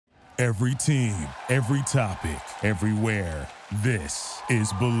Every team, every topic, everywhere. This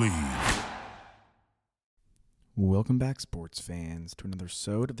is Believe. Welcome back, sports fans, to another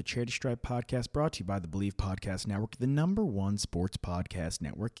episode of the Charity Stripe podcast brought to you by the Believe Podcast Network, the #1 sports podcast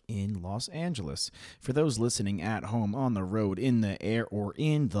network in Los Angeles. For those listening at home, on the road, in the air, or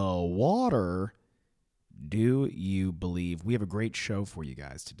in the water, do you believe? We have a great show for you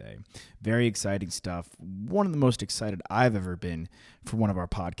guys today. Very exciting stuff. One of the most excited I've ever been for one of our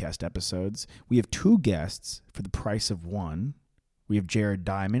podcast episodes. We have two guests for the price of one. We have Jared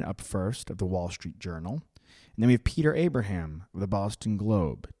Diamond up first of the Wall Street Journal. And then we have Peter Abraham of the Boston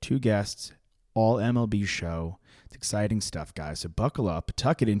Globe. Two guests, all MLB show. It's exciting stuff, guys. So buckle up,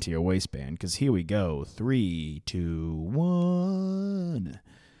 tuck it into your waistband, because here we go. 3, 2, 1.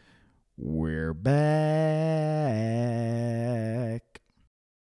 We're back.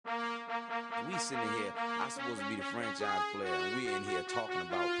 We sitting here, I'm supposed to be the franchise player, and we in here talking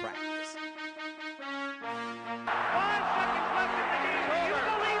about practice. 5 seconds left in the game. Do you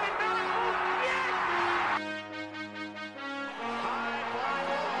believe in miracles? Yes! High fly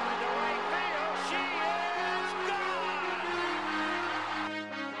ball into right field. She is gone!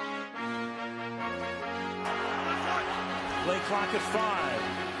 Play clock at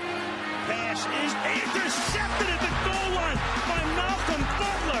 5. Pass is intercepted at the goal line by Malcolm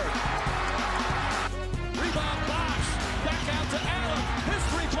Butler. Rebound box. Back out to Allen. His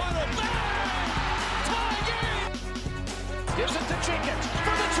three-pointer. Bang! Tie game. Gives it to Jenkins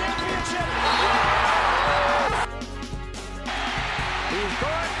for the championship. He's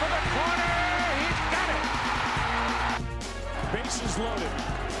going for the corner. He's got it. Bases loaded.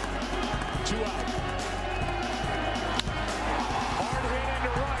 2 out. Hard hit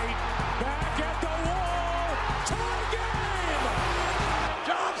into right. Back at the wall. Tie game.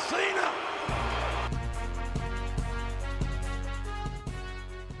 John Cena.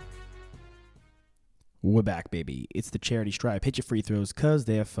 We're back, baby. It's the Charity Stripe. Hit your free throws, cause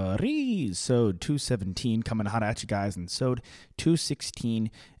they're free. Sode 217 coming hot at you guys, and Sode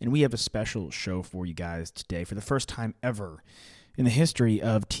 216. And we have a special show for you guys today. For the first time ever in the history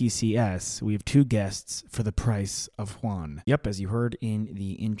of TCS, we have two guests for the price of one. Yep, as you heard in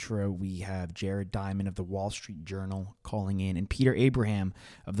the intro, we have Jared Diamond of the Wall Street Journal calling in, and Peter Abraham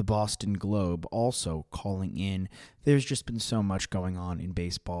of the Boston Globe also calling in. There's just been so much going on in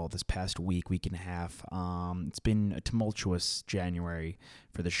baseball this past week and a half. It's been a tumultuous January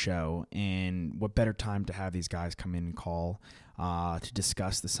for the show, and what better time to have these guys come in and call to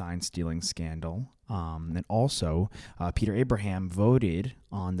discuss the sign-stealing scandal. And also, Peter Abraham voted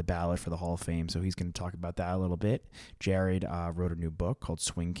on the ballot for the Hall of Fame, so he's going to talk about that a little bit. Jared wrote a new book called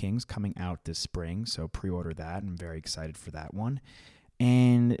Swing Kings coming out this spring, so pre-order that. I'm very excited for that one.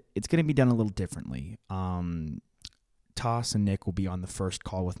 And it's going to be done a little differently. Toss and Nick will be on the first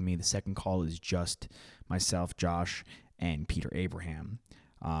call with me. The second call is just myself, Josh, and Peter Abraham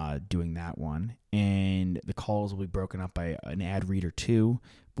doing that one. And the calls will be broken up by an ad read or two,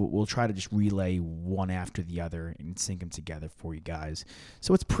 but we'll try to just relay one after the other and sync them together for you guys.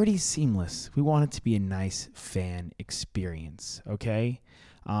 So it's pretty seamless. We want it to be a nice fan experience, okay?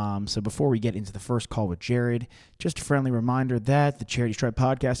 So before we get into the first call with Jared, just a friendly reminder that the Charity Stripe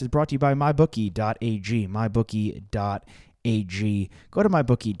podcast is brought to you by mybookie.ag, mybookie.ag. Go to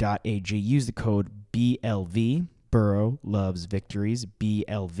mybookie.ag, use the code BLV, Burrow Loves Victories,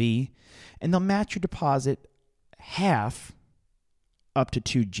 BLV, and they'll match your deposit half up to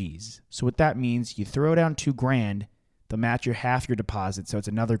 2 G's. So what that means, you throw down $2,000, they'll match your half your deposit, so it's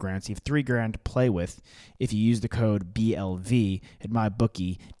another grand. So you have $3,000 to play with if you use the code BLV at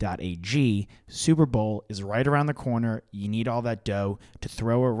mybookie.ag. Super Bowl is right around the corner. You need all that dough to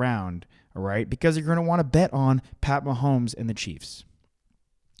throw around, all right? Because you're going to want to bet on Pat Mahomes and the Chiefs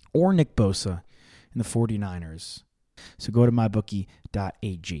or Nick Bosa and the 49ers. So go to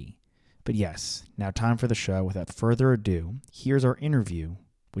mybookie.ag. But yes, now time for the show. Without further ado, here's our interview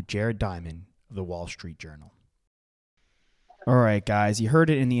with Jared Diamond of the Wall Street Journal. All right, guys, you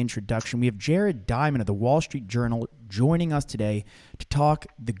heard it in the introduction. We have Jared Diamond of the Wall Street Journal joining us today to talk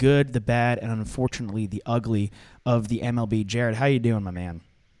the good, the bad, and unfortunately the ugly of the MLB. Jared, how you doing, my man?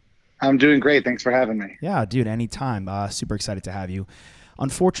 I'm doing great. Thanks for having me. Yeah, dude, anytime. Super excited to have you.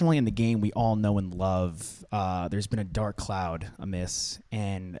 Unfortunately, in the game we all know and love, there's been a dark cloud amiss,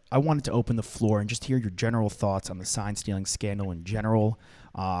 and I wanted to open the floor and just hear your general thoughts on the sign-stealing scandal in general,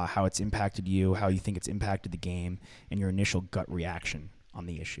 how it's impacted you, how you think it's impacted the game, and your initial gut reaction on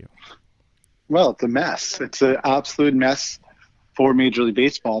the issue. Well, it's a mess. It's an absolute mess for Major League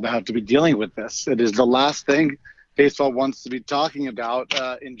Baseball to have to be dealing with this. It is the last thing baseball wants to be talking about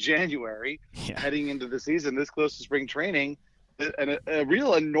in January, heading into the season, this close to spring training. a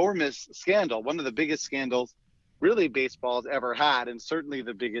real enormous scandal, one of the biggest scandals really baseball's ever had, and certainly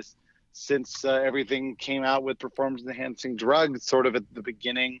the biggest since everything came out with performance-enhancing drugs sort of at the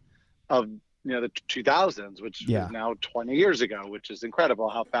beginning of the 2000s, which is now 20 years ago, which is incredible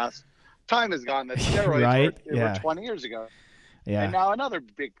how fast time has gone. That steroids right? were 20 years ago. Yeah. And now another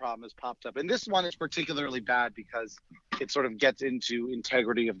big problem has popped up. And this one is particularly bad because it sort of gets into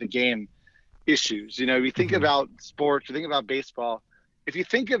integrity of the game issues. You think about sports, you think about baseball. If you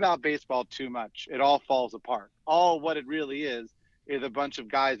think about baseball too much, it all falls apart. All what it really is a bunch of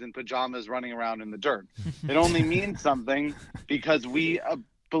guys in pajamas running around in the dirt. It only means something because we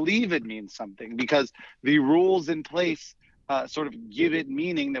believe it means something, because the rules in place sort of give it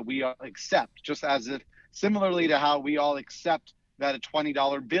meaning that we all accept, just as if similarly to how we all accept that a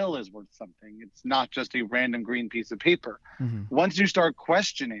 $20 bill is worth something. It's not just a random green piece of paper. Once you start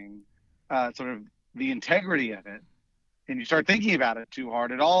questioning sort of the integrity of it, and you start thinking about it too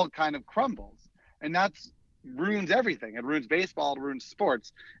hard, it all kind of crumbles. And that's ruins everything. It ruins baseball, it ruins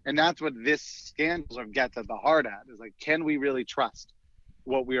sports. And that's what this scandal sort of gets at the heart at, is like, can we really trust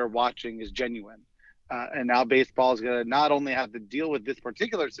what we are watching is genuine? And now baseball is going to not only have to deal with this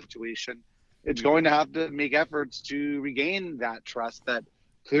particular situation, it's going to have to make efforts to regain that trust that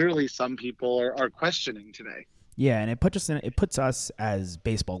clearly some people are questioning today. Yeah, and it puts us as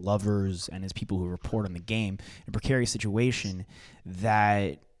baseball lovers and as people who report on the game in a precarious situation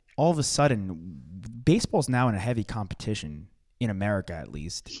that all of a sudden baseball's now in a heavy competition in America, at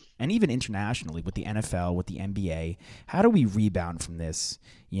least, and even internationally with the NFL, with the NBA. How do we rebound from this,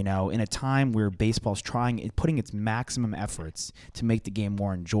 in a time where baseball's putting its maximum efforts to make the game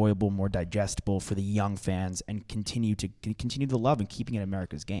more enjoyable, more digestible for the young fans, and continue the love and keeping it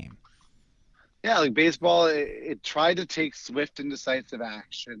America's game? Yeah, like baseball, it tried to take swift and decisive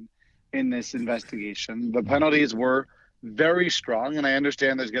action in this investigation. The penalties were very strong, and I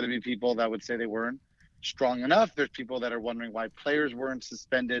understand there's going to be people that would say they weren't strong enough. There's people that are wondering why players weren't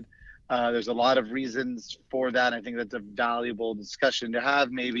suspended. There's a lot of reasons for that. I think that's a valuable discussion to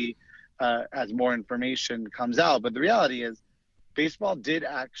have maybe as more information comes out. But the reality is baseball did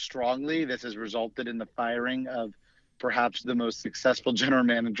act strongly. This has resulted in the firing of perhaps the most successful general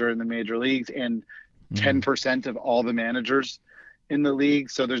manager in the major leagues and 10% of all the managers in the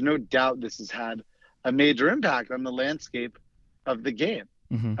league. So there's no doubt this has had a major impact on the landscape of the game.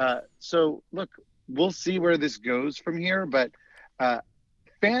 So look, we'll see where this goes from here, but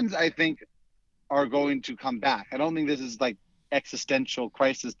fans, I think, are going to come back. I don't think this is like existential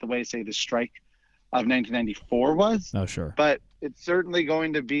crisis the way, say, the strike of 1994 was. Oh, sure. But it's certainly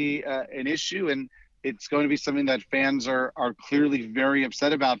going to be an issue, and it's going to be something that fans are clearly very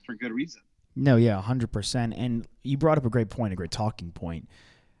upset about for good reason. No, yeah, 100%. And you brought up a great point, a great talking point.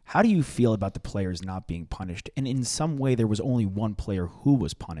 How do you feel about the players not being punished? And in some way, there was only one player who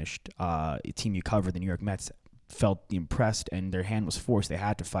was punished. A team you cover, the New York Mets, felt impressed and their hand was forced. They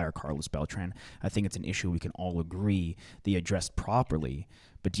had to fire Carlos Beltran. I think it's an issue we can all agree they addressed properly.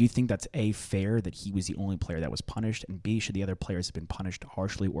 But do you think that's A, fair that he was the only player that was punished, and B, should the other players have been punished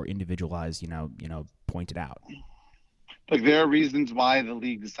harshly or individualized, pointed out? Look, there are reasons why the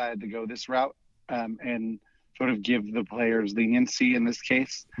league decided to go this route and sort of give the players leniency in this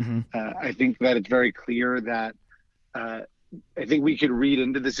case. I think that it's very clear that I think we could read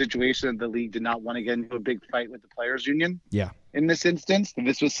into the situation that the league did not want to get into a big fight with the players union. Yeah. In this instance, and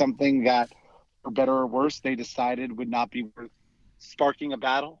this was something that, for better or worse, they decided would not be worth sparking a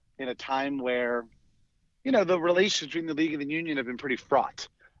battle in a time where, the relations between the league and the union have been pretty fraught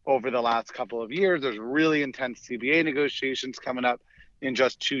over the last couple of years. There's really intense CBA negotiations coming up in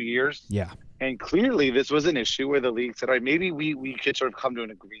just 2 years. Yeah. And clearly this was an issue where the league said, all right, maybe we could sort of come to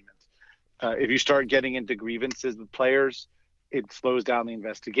an agreement. If you start getting into grievances with players, it slows down the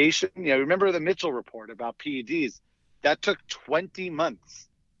investigation. Remember the Mitchell report about PEDs? That took 20 months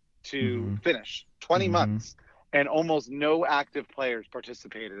to finish, 20 months. And almost no active players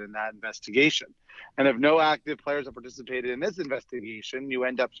participated in that investigation. And if no active players have participated in this investigation, you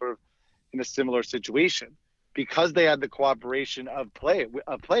end up sort of in a similar situation. Because they had the cooperation of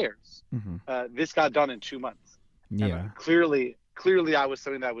players, this got done in 2 months. Yeah. Clearly that was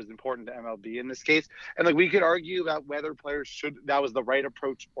something that was important to MLB in this case. And we could argue about whether players that was the right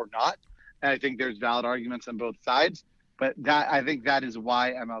approach or not. And I think there's valid arguments on both sides. But I think that is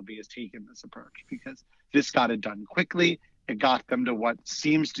why MLB has taken this approach, because this got it done quickly. It got them to what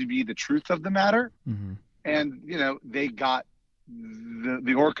seems to be the truth of the matter. And, they got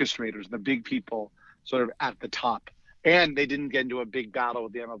the orchestrators, the big people, sort of at the top. And they didn't get into a big battle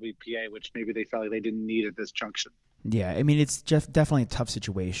with the MLBPA, which maybe they felt like they didn't need at this junction. Yeah, I mean, it's definitely a tough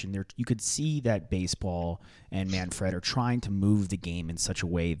situation. You could see that baseball and Manfred are trying to move the game in such a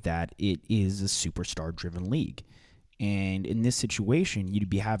way that it is a superstar-driven league. And in this situation, you'd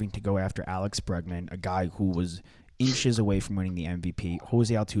be having to go after Alex Bregman, a guy who was inches away from winning the MVP,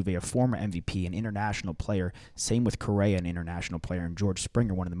 Jose Altuve, a former MVP, an international player, same with Correa, an international player, and George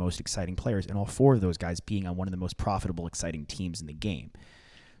Springer, one of the most exciting players, and all four of those guys being on one of the most profitable, exciting teams in the game.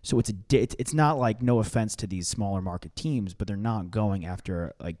 So it's not like, no offense to these smaller market teams, but they're not going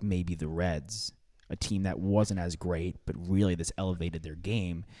after like maybe the Reds, a team that wasn't as great, but really this elevated their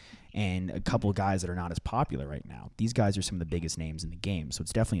game, and a couple of guys that are not as popular right now. These guys are some of the biggest names in the game, so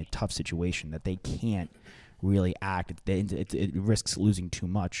it's definitely a tough situation that they can't really act. It risks losing too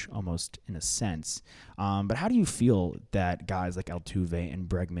much, almost in a sense. But how do you feel that guys like Altuve and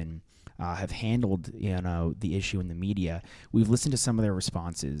Bregman have handled, the issue in the media? We've listened to some of their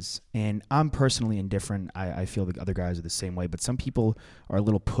responses, and I'm personally indifferent. I feel the other guys are the same way, but some people are a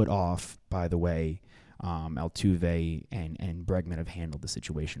little put off by the way Altuve and Bregman have handled the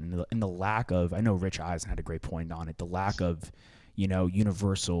situation, and the lack of, I know Rich Eisen had a great point on it, the lack of,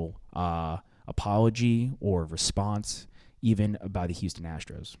 universal apology or response, even by the Houston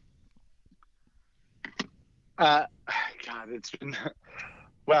Astros. God, it's been...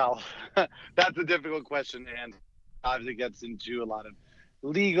 Well, that's a difficult question, and obviously gets into a lot of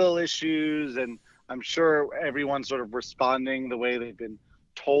legal issues, and I'm sure everyone's sort of responding the way they've been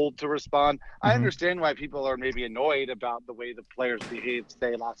told to respond. Mm-hmm. I understand why people are maybe annoyed about the way the players behaved,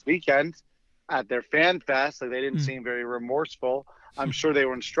 say, last weekend at their fan fest. Like, they didn't seem very remorseful. I'm sure they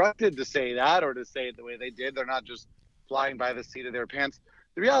were instructed to say that or to say it the way they did. They're not just flying by the seat of their pants.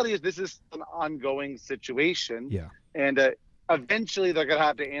 The reality is this is an ongoing situation. Yeah. And eventually they're going to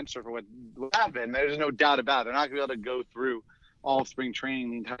have to answer for what happened. There's no doubt about it. They're not going to be able to go through all of spring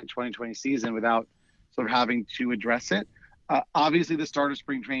training, the entire 2020 season, without sort of having to address it. Obviously, the start of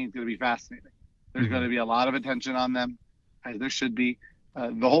spring training is going to be fascinating. There's going to be a lot of attention on them, as there should be.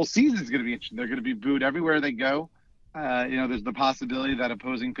 The whole season is going to be interesting. They're going to be booed everywhere they go. There's the possibility that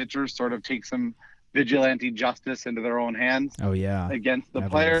opposing pitchers sort of take some vigilante justice into their own hands. Oh, yeah. Against the Never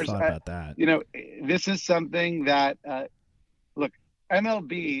players. Thought about that. This is something that, look,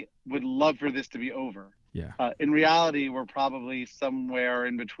 MLB would love for this to be over. Yeah. In reality, we're probably somewhere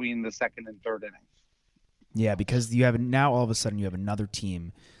in between the second and third innings. Yeah, because you have now all of a sudden you have another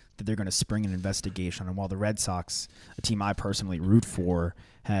team that they're going to spring an investigation on. And while the Red Sox, a team I personally root for,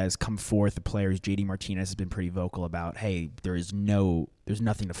 has come forth, the players, JD Martinez has been pretty vocal about, hey, there's nothing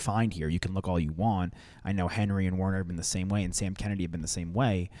to find here. You can look all you want. I know Henry and Warner have been the same way, and Sam Kennedy have been the same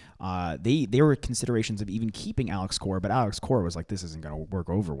way. They were considerations of even keeping Alex Cora, but Alex Cora was like, this isn't going to work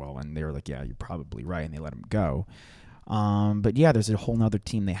over well. And they were like, yeah, you're probably right, and they let him go. But yeah, there's a whole nother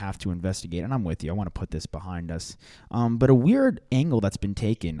team they have to investigate, and I'm with you. I want to put this behind us. But a weird angle that's been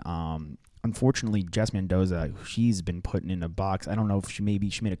taken, unfortunately, Jess Mendoza, she's been put in a box. I don't know if she made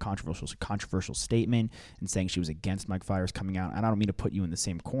a controversial statement and saying she was against Mike Fiers coming out. And I don't mean to put you in the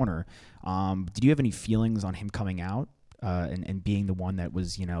same corner. Did you have any feelings on him coming out and being the one that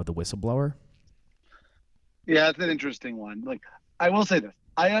was, the whistleblower? Yeah, it's an interesting one. Like, I will say this.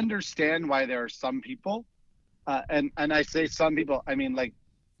 I understand why there are some people, and I say some people, I mean, like,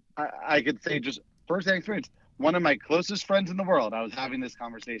 I could say just first-hand experience. One of my closest friends in the world, I was having this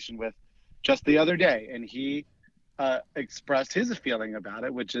conversation with just the other day, and he expressed his feeling about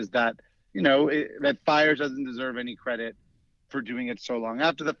it, which is that, that Fiers doesn't deserve any credit for doing it so long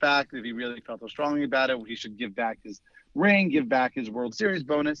after the fact. If he really felt so strongly about it, he should give back his ring, give back his World Series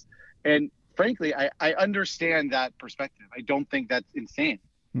bonus. And frankly, I understand that perspective. I don't think that's insane.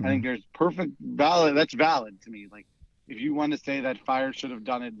 Mm-hmm. I think there's that's valid to me. Like, if you want to say that Fiers should have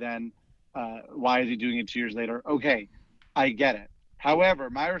done it then, why is he doing it 2 years later? Okay, I get it. However,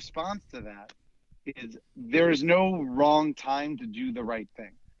 my response to that is there is no wrong time to do the right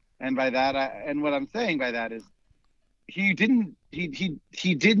thing. And by that, what I'm saying by that is he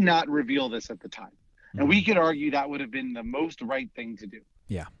did not reveal this at the time. Mm-hmm. And we could argue that would have been the most right thing to do.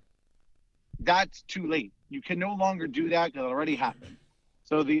 Yeah. That's too late. You can no longer do that because it already happened.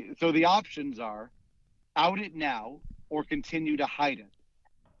 So the options are out it now or continue to hide it.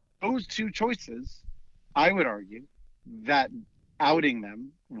 Those two choices, I would argue that outing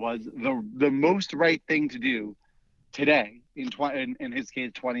them was the most right thing to do today in his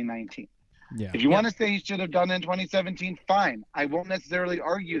case 2019. Yeah. If you want to say he should have done it in 2017, fine. I won't necessarily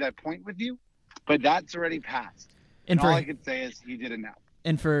argue that point with you, but that's already passed. And all I could say is he did it now.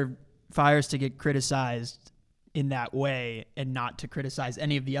 And for Fiers to get criticized in that way and not to criticize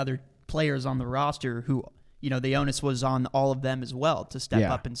any of the other players on the roster who the onus was on all of them as well to step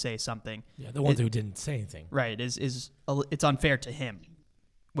Yeah. up and say something. Yeah, the ones who didn't say anything. Right, it's unfair to him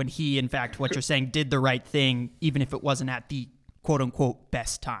when he, in fact, what you're saying, did the right thing, even if it wasn't at the quote-unquote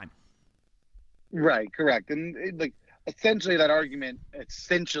best time. Right, correct. And essentially that argument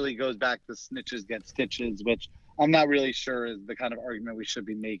essentially goes back to snitches get stitches, which I'm not really sure is the kind of argument we should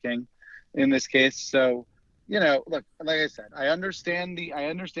be making in this case. So, look, like I said, I understand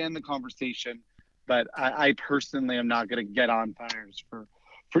the conversation, but I personally am not going to get on Fires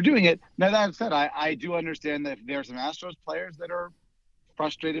for doing it. Now, that said, I do understand that if there are some Astros players that are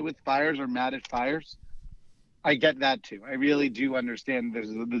frustrated with Fires or mad at Fires, I get that too. I really do understand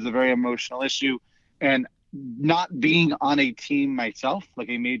there's a very emotional issue, and not being on a team myself, like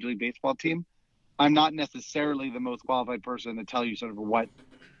a Major League Baseball team, I'm not necessarily the most qualified person to tell you sort of what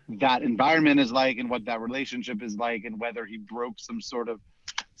that environment is like and what that relationship is like and whether he broke some sort of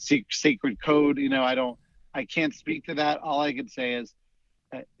sacred code. I can't speak to that. All I can say is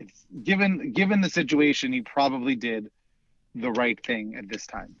it's given the situation, he probably did the right thing at this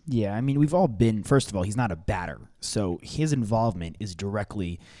time. Yeah, I mean, we've all been. First of all, he's not a batter, so his involvement is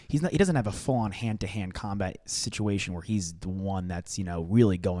directly. He doesn't have a full-on hand-to-hand combat situation where he's the one that's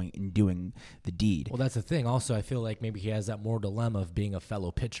really going and doing the deed. Well, that's the thing. Also, I feel like maybe he has that moral dilemma of being a fellow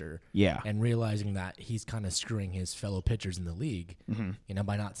pitcher. Yeah, and realizing that he's kind of screwing his fellow pitchers in the league,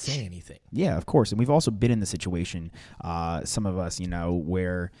 by not saying anything. Yeah, of course. And we've also been in the situation, some of us,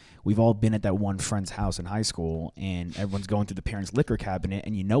 where we've all been at that one friend's house in high school, and everyone's going through the parents' liquor cabinet,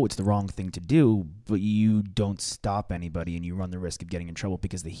 and it's the wrong thing to do, but you don't stop anybody, and you run the risk of getting in trouble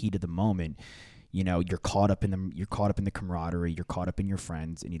because the heat of the moment, you're caught up in the camaraderie, you're caught up in your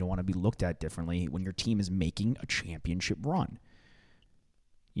friends, and you don't want to be looked at differently when your team is making a championship run.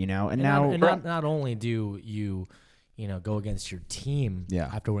 Not only do you go against your team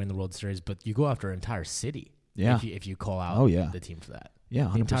after winning the World Series, but you go after an entire city. Yeah. If you call out the team for that. Yeah,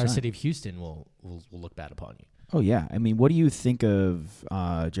 100%. The entire city of Houston will look bad upon you. Oh, yeah. I mean, what do you think of,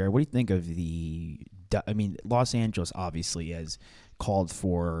 Jared, what do you think of Los Angeles obviously has called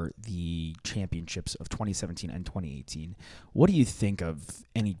for the championships of 2017 and 2018. What do you think of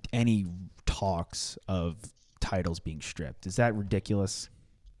any talks of titles being stripped? Is that ridiculous?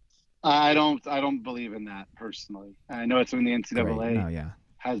 I don't believe in that personally. I know it's something the NCAA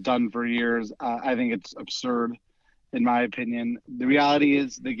has done for years. I think it's absurd, in my opinion. The reality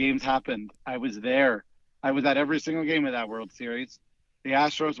is the games happened. I was there. I was at every single game of that World Series. The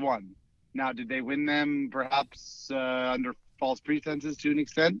Astros won. Now, did they win them perhaps under false pretenses to an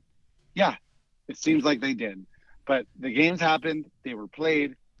extent? Yeah, it seems like they did. But the games happened. They were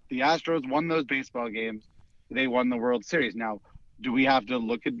played. The Astros won those baseball games. They won the World Series. Now, do we have to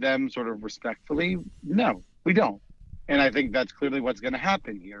look at them sort of respectfully? No, we don't. And I think that's clearly what's going to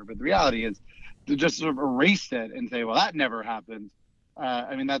happen here. But the reality is to just sort of erase it and say, well, that never happened.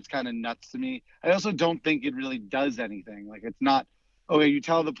 That's kind of nuts to me. I also don't think it really does anything. Like, it's not, okay, you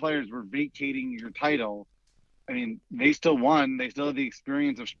tell the players we're vacating your title. I mean, they still won. They still have the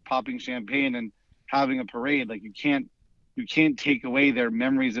experience of popping champagne and having a parade. Like, you can't take away their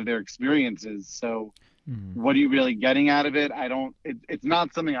memories of their experiences. So what are you really getting out of it? It's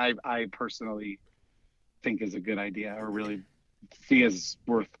not something I personally think is a good idea or really see as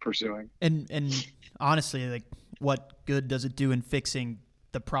worth pursuing. And honestly, like, what good does it do in fixing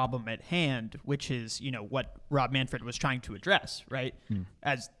the problem at hand, which is, what Rob Manfred was trying to address, right?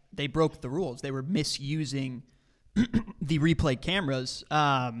 As they broke the rules, they were misusing the replay cameras.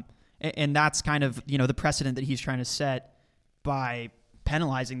 And that's kind of, the precedent that he's trying to set by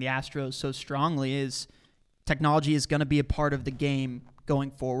penalizing the Astros so strongly is technology is going to be a part of the game going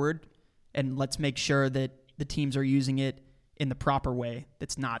forward. And let's make sure that the teams are using it in the proper way.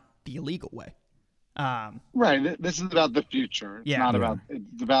 That's not the illegal way. Right. This is about the future.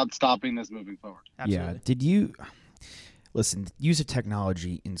 It's about stopping this moving forward. Absolutely. Yeah. Did you listen? Use of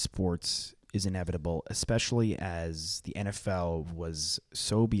technology in sports is inevitable, especially as the NFL was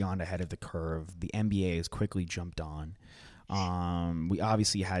so beyond ahead of the curve. The NBA has quickly jumped on. We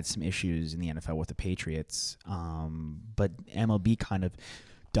obviously had some issues in the NFL with the Patriots, but MLB kind of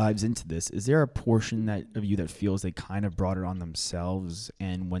dives into this. Is there a portion of you that feels they kind of brought it on themselves?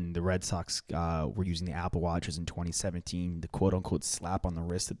 And when the Red Sox were using the Apple Watches in 2017, the quote-unquote slap on the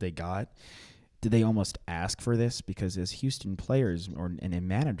wrist that they got, did they almost ask for this? Because as Houston players and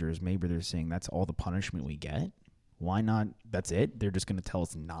managers, maybe they're saying that's all the punishment we get. Why not? That's it? They're just going to tell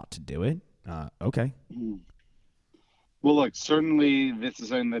us not to do it? Okay. Well, look, certainly this is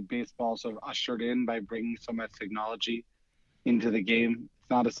something that baseball sort of ushered in by bringing so much technology into the game. It's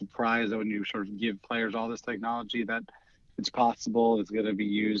not a surprise that when you sort of give players all this technology that it's possible it's going to be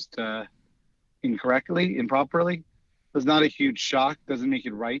used improperly. It's not a huge shock. Doesn't make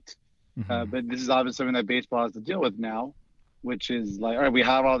it right. But this is obviously something that baseball has to deal with now, which is like, all right, we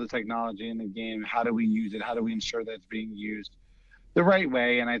have all the technology in the game. How do we use it? How do we ensure that it's being used the right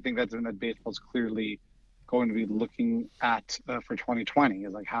way? And I think that's something that baseball's clearly going to be looking at for 2020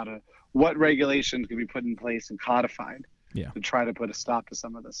 is like what regulations can be put in place and codified to try to put a stop to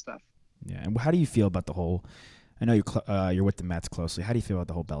some of this stuff. Yeah. And how do you feel about the whole, I know you're with the Mets closely. How do you feel about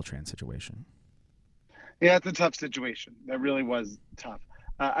the whole Beltran situation? Yeah, it's a tough situation. That really was tough.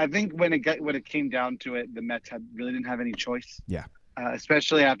 I think when it came down to it, the Mets really didn't have any choice. Yeah.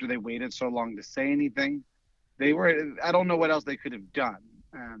 Especially after they waited so long to say anything. I don't know what else they could have done.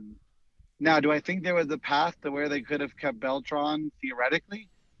 Now, do I think there was a path to where they could have kept Beltran theoretically?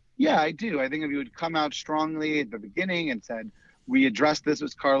 Yeah, I do. I think if you would come out strongly at the beginning and said, we addressed this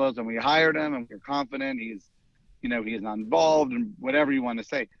with Carlos and we hired him and we're confident he is not involved and whatever you want to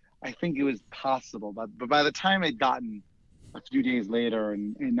say, I think it was possible. But by the time they'd gotten a few days later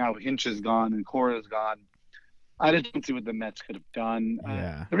and now Hinch is gone and Cora's gone, I just don't see what the Mets could have done.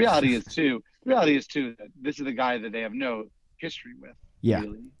 Yeah. The reality is too that this is a guy that they have no history with. Yeah.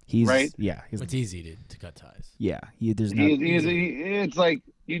 Really, he's right. Yeah. It's easy to cut ties. Yeah. It's like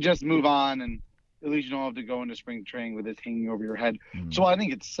you just move on and at least you don't have to go into spring training with this hanging over your head. So I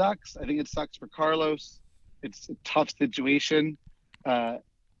think it sucks. I think it sucks for Carlos. It's a tough situation.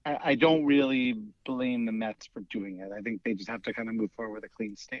 I don't really blame the Mets for doing it. I think they just have to kind of move forward with a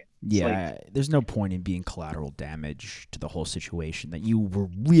clean slate. There's no point in being collateral damage to the whole situation that you were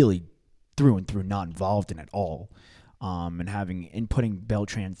really through and through not involved in at all. And putting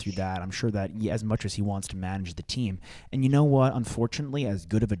Beltran through that, I'm sure that as much as he wants to manage the team, and you know what, unfortunately, as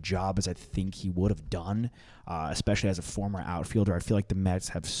good of a job as I think he would have done, especially as a former outfielder, I feel like the Mets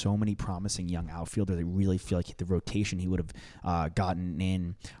have so many promising young outfielders. I really feel like the rotation he would have gotten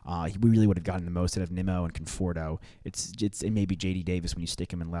in, he really would have gotten the most out of Nimmo and Conforto. It may be J.D. Davis when you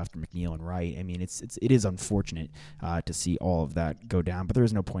stick him in left or McNeil in right. I mean, it is unfortunate to see all of that go down, but there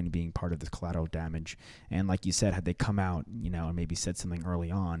is no point in being part of this collateral damage. And like you said, had they come out, and maybe said something early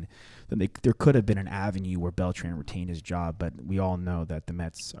on, then there could have been an avenue where Beltran retained his job. But we all know that the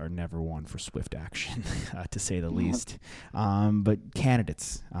Mets are never one for swift action, to say the least. But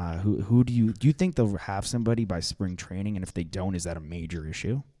candidates, who do you think they'll have somebody by spring training? And if they don't, is that a major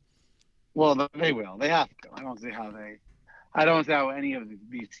issue? Well, they will. They have to. I don't see how any of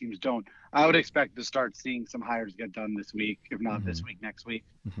these teams don't. I would expect to start seeing some hires get done this week, if not this week, next week.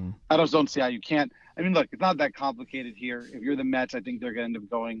 I just don't see how you can't. I mean, look, it's not that complicated here. If you're the Mets, I think they're going to end up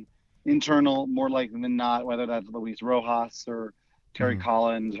going internal more likely than not, whether that's Luis Rojas or Terry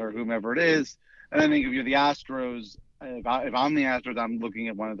Collins or whomever it is. And I think if you're the Astros, if I'm the Astros, I'm looking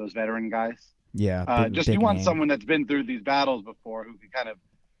at one of those veteran guys. Yeah. You want someone that's been through these battles before who can kind of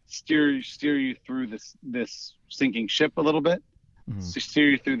steer you through this sinking ship a little bit, steer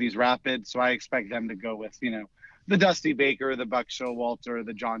you through these rapids. So I expect them to go with, the Dusty Baker, the Buck Showalter,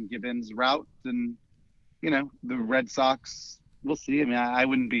 the John Gibbons route. And, the Red Sox, we'll see. I mean, I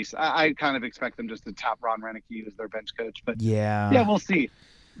wouldn't be – I kind of expect them just to tap Ron Renicky as their bench coach. But, yeah, we'll see.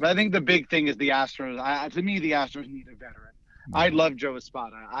 But I think the big thing is the Astros. To me, the Astros need a veteran. I love Joe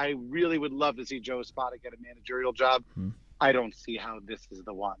Espada. I really would love to see Joe Espada get a managerial job. I don't see how this is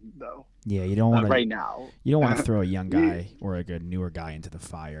the one, though. Yeah, you don't want right now. You don't want to throw a young guy or a newer guy into the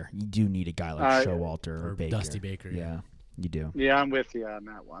fire. You do need a guy like Showalter or Baker. Dusty Baker. Yeah, you do. Yeah, I'm with you on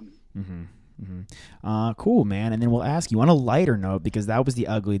that one. Cool, man. And then we'll ask you on a lighter note, because that was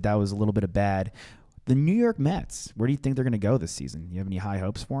that was a little bit of bad. The New York Mets, where do you think they're going to go this season? You have any high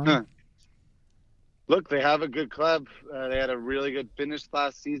hopes for them? Look, they have a good club. They had a really good finish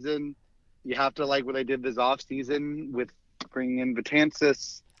last season. You have to like what they did this offseason with bringing in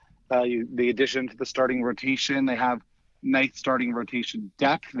Betances, the addition to the starting rotation. They have nice starting rotation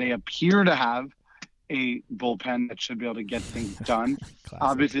depth. They appear to have a bullpen that should be able to get things done.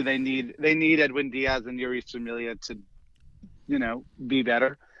 Obviously, they need Edwin Diaz and Yuri Familia to, be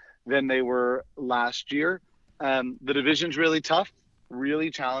better than they were last year. The division's really tough, really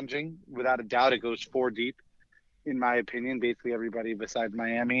challenging. Without a doubt, it goes 4 deep. In my opinion, basically everybody besides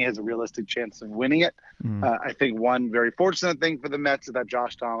Miami has a realistic chance of winning it. I think one very fortunate thing for the Mets is that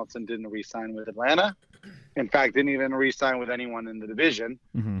Josh Donaldson didn't re-sign with Atlanta. In fact, didn't even re-sign with anyone in the division.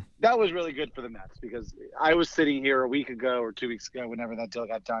 That was really good for the Mets, because I was sitting here a week ago or 2 weeks ago, whenever that deal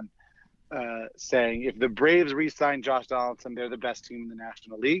got done, saying if the Braves re-sign Josh Donaldson, they're the best team in the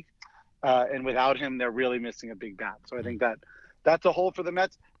National League. And without him, they're really missing a big bat. So I think that's a hole for the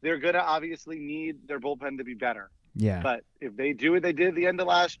Mets. They're going to obviously need their bullpen to be better. Yeah. But if they do what they did at the end of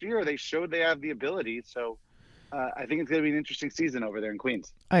last year, they showed they have the ability. So I think it's going to be an interesting season over there in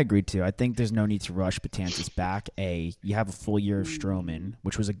Queens. I agree too. I think there's no need to rush Betances back. You have a full year of Stroman,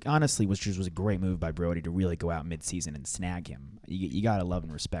 which was honestly was a great move by Brody to really go out mid-season and snag him. You gotta love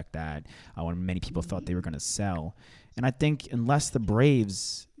and respect that. When many people thought they were going to sell, and I think unless the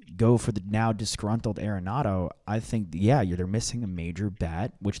Braves go for the now disgruntled Arenado, I think they're missing a major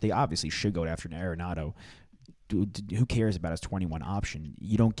bat, which they obviously should go after Arenado. Who cares about his 21 option?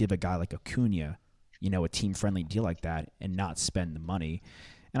 You don't give a guy like Acuna, a team-friendly deal like that and not spend the money.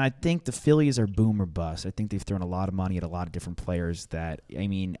 And I think the Phillies are boom or bust. I think they've thrown a lot of money at a lot of different players I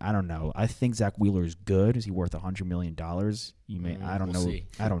don't know. I think Zach Wheeler is good. Is he worth $100 million? I don't know. See.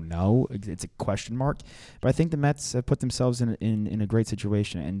 I don't know. It's a question mark. But I think the Mets have put themselves in a great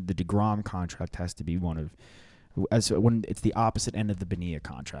situation, and the DeGrom contract has to be when it's the opposite end of the Bonilla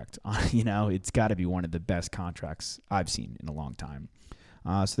contract. It's got to be one of the best contracts I've seen in a long time.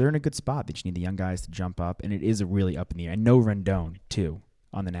 So they're in a good spot. They just need the young guys to jump up, and it is a really up in the air. And no Rendon too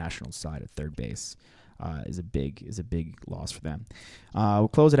on the Nationals side at third base is a big loss for them. We'll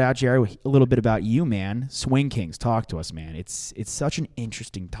close it out, Jared, with a little bit about you, man. Swing Kings, talk to us, man. It's such an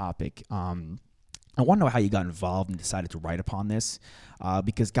interesting topic. I want to know how you got involved and decided to write upon this,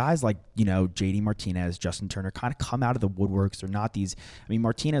 because guys like, J.D. Martinez, Justin Turner kind of come out of the woodworks. They're not these.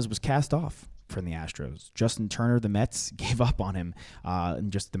 Martinez was cast off from the Astros. Justin Turner, the Mets gave up on him,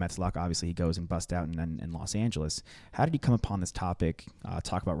 and just the Mets' luck, obviously, he goes and busts out in Los Angeles. How did you come upon this topic?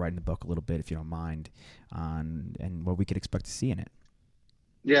 Talk about writing the book a little bit, if you don't mind, and what we could expect to see in it.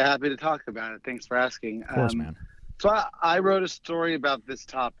 Yeah, happy to talk about it. Thanks for asking. Of course, man. So I wrote a story about this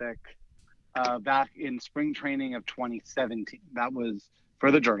topic back in spring training of 2017. That was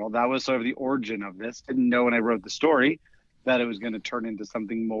for the Journal. That was sort of the origin of this. Didn't know when I wrote the story that it was going to turn into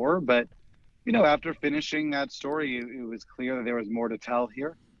something more, but after finishing that story, it was clear that there was more to tell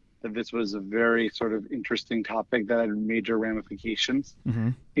here, that this was a very sort of interesting topic that had major ramifications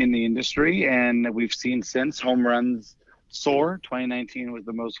in the industry. And we've seen since home runs soar. 2019 was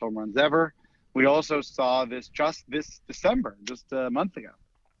the most home runs ever. We also saw this just this December, just a month ago.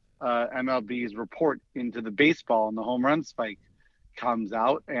 MLB's report into the baseball and the home run spike comes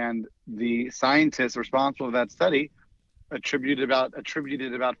out, and the scientists responsible for that study attributed about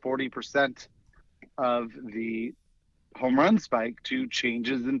 40% of the home run spike to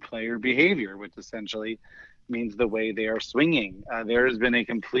changes in player behavior, which essentially means the way they are swinging. There has been a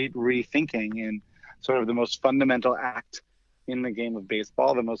complete rethinking in sort of the most fundamental act in the game of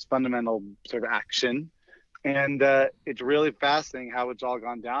baseball, the most fundamental sort of action. And it's really fascinating how it's all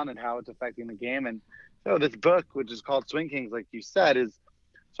gone down and how it's affecting the game. And so this book, which is called Swing Kings, like you said, is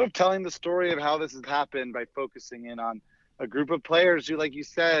sort of telling the story of how this has happened by focusing in on a group of players who, like you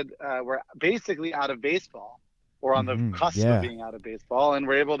said, were basically out of baseball or on the cusp of being out of baseball, and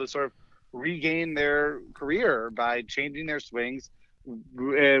were able to sort of regain their career by changing their swings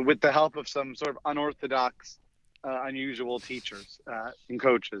with the help of some sort of unorthodox, unusual teachers and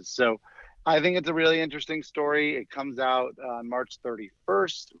coaches. So I think it's a really interesting story. It comes out on March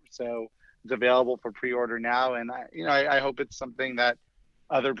 31st, so it's available for pre-order now. And I hope it's something that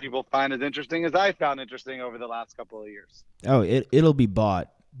other people find as interesting as I found interesting over the last couple of years. Oh, it'll be bought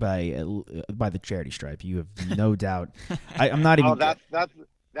by the charity stripe. You have no doubt. I'm not even. Oh,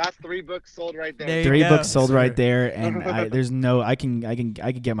 that's 3 books sold right there. 3 books sold right there, and I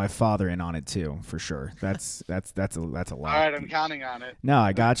could get my father in on it too, for sure. That's a lot. All right, I'm counting on it. No,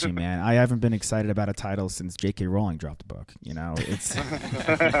 I got you, man. I haven't been excited about a title since J.K. Rowling dropped the book.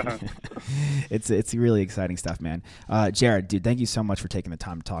 It's really exciting stuff, man. Jared, dude, thank you so much for taking the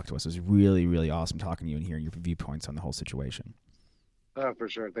time to talk to us. It was really, really awesome talking to you and hearing your viewpoints on the whole situation. Oh, for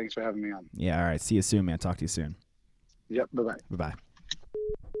sure. Thanks for having me on. Yeah, all right. See you soon, man. Talk to you soon. Yep. Bye-bye. Bye-bye.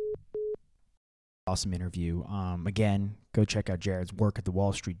 Awesome interview. Again, go check out Jared's work at the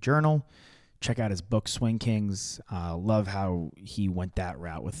Wall Street Journal. Check out his book, Swing Kings. Love how he went that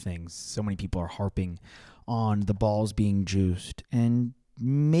route with things. So many people are harping on the balls being juiced and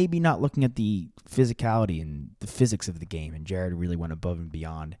maybe not looking at the physicality and the physics of the game. And Jared really went above and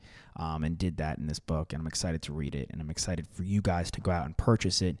beyond and did that in this book. And I'm excited to read it. And I'm excited for you guys to go out and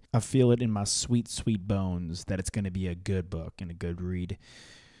purchase it. I feel it in my sweet, sweet bones that it's going to be a good book and a good read.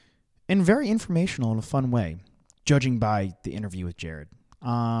 And very informational in a fun way, judging by the interview with Jared.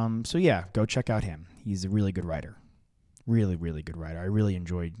 So yeah, go check out him. He's a really good writer. Really, really good writer. I really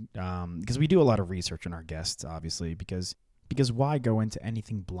enjoyed, because we do a lot of research on our guests, obviously, because why go into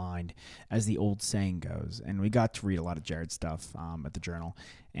anything blind, as the old saying goes. And we got to read a lot of Jared's stuff at the Journal,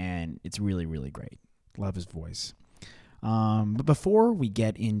 and it's really, really great. Love his voice. But before we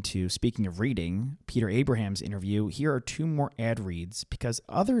get into, speaking of reading, Peter Abraham's interview, here are 2 more ad reads, because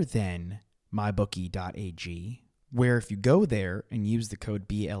other than mybookie.ag, where if you go there and use the code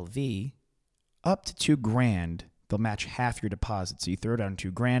BLV, up to $2,000, they'll match half your deposit. So you throw down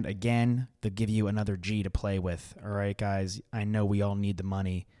 $2,000 again, they'll give you another G to play with. All right, guys, I know we all need the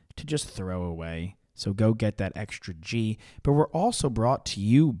money to just throw away. So go get that extra G. But we're also brought to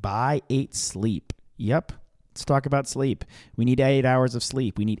you by 8 Sleep. Yep. Let's talk about sleep. We need 8 hours of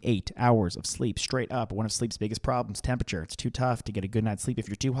sleep. We need 8 hours of sleep straight up. One of sleep's biggest problems, temperature. It's too tough to get a good night's sleep if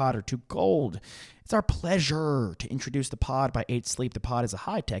you're too hot or too cold. It's our pleasure to introduce the Pod by 8 Sleep. The Pod is a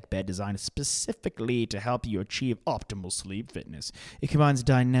high-tech bed designed specifically to help you achieve optimal sleep fitness. It combines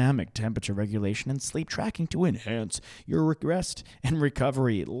dynamic temperature regulation and sleep tracking to enhance your rest and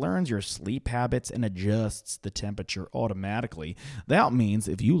recovery. It learns your sleep habits and adjusts the temperature automatically. That means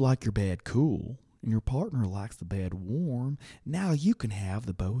if you like your bed cool and your partner likes the bed warm, now you can have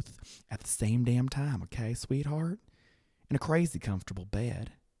the both at the same damn time, okay, sweetheart? In a crazy comfortable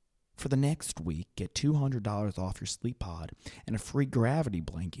bed. For the next week, get $200 off your Sleep Pod and a free gravity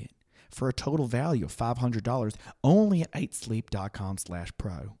blanket for a total value of $500 only at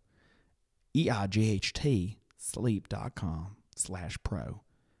 8sleep.com/pro. EIGHT sleep.com/pro.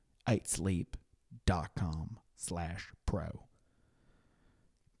 8sleep.com/pro.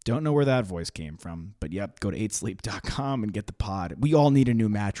 Don't know where that voice came from, but yep, go to 8sleep.com and get the Pod. We all need a new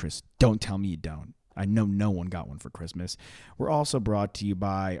mattress. Don't tell me you don't. I know no one got one for Christmas. We're also brought to you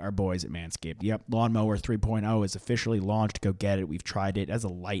by our boys at Manscaped. Yep, Lawnmower 3.0 is officially launched. Go get it. We've tried it. It has a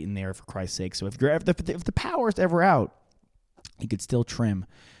light in there, for Christ's sake. So if the power's ever out, you could still trim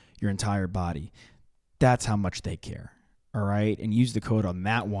your entire body. That's how much they care. All right, and use the code on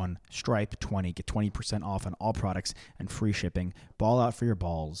that one, Stripe20. Get 20% off on all products and free shipping. Ball out for your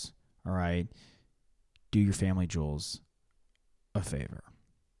balls. All right, do your family jewels a favor.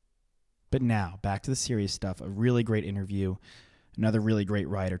 But now, back to the serious stuff. A really great interview. Another really great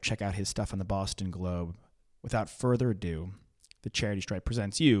writer. Check out his stuff on the Boston Globe. Without further ado, the Charity Stripe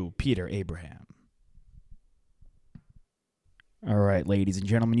presents you, Peter Abraham. All right, ladies and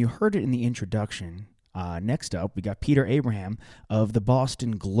gentlemen, you heard it in the introduction. Next up, we got Peter Abraham of the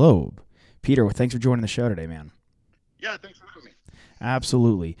Boston Globe. Peter, thanks for joining the show today, man. Yeah, thanks for having me.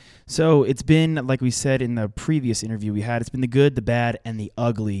 Absolutely. So it's been, like we said in the previous interview we had, it's been the good, the bad, and the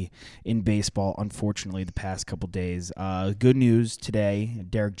ugly in baseball, unfortunately, the past couple days. Good news today,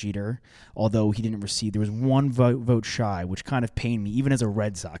 Derek Jeter, although he didn't receive, there was one vote shy, which kind of pained me, even as a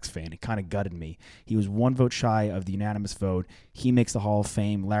Red Sox fan. It kind of gutted me. He was one vote shy of the unanimous vote. He makes the Hall of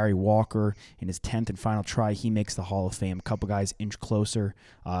Fame. Larry Walker, in his 10th and final try, he makes the Hall of Fame. A couple guys inch closer,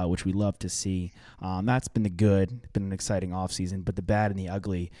 which we love to see. That's been the good. It's been an exciting offseason, but the bad and the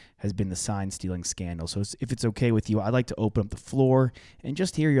ugly has been the sign-stealing scandal. So if it's okay with you, I'd like to open up the floor and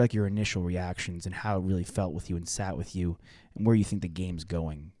just hear your initial reactions and how it really felt with you and sat with you and where you think the game's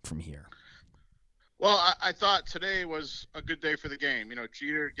going from here. Well, I thought today was a good day for the game. You know,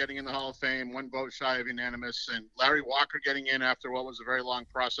 Jeter getting in the Hall of Fame, one vote shy of unanimous, and Larry Walker getting in after what was a very long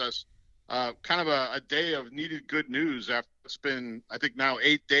process. Kind of a day of needed good news after it's been, I think, now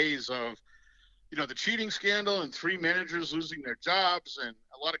 8 days of, the cheating scandal and 3 managers losing their jobs and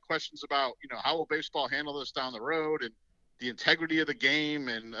a lot of questions about, how will baseball handle this down the road and the integrity of the game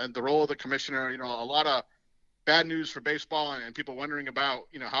and the role of the commissioner. A lot of bad news for baseball and people wondering about,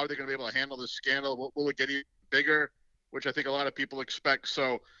 how are they going to be able to handle this scandal? Will it get even bigger, which I think a lot of people expect.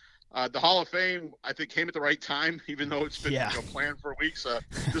 So the Hall of Fame, I think, came at the right time, even though it's been planned for weeks.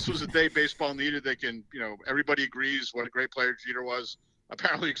 This was a day baseball needed. They can, everybody agrees what a great player Jeter was,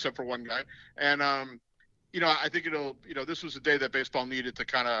 apparently, except for one guy. And, I think this was a day that baseball needed to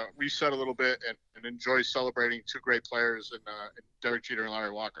kind of reset a little bit and enjoy celebrating 2 great players in Derek Jeter and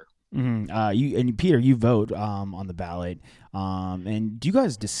Larry Walker. Mm-hmm. Peter, you vote on the ballot. And do you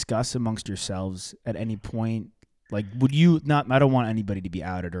guys discuss amongst yourselves at any point? Like, would you not? I don't want anybody to be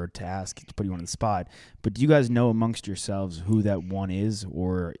outed or to put you on the spot. But do you guys know amongst yourselves who that one is,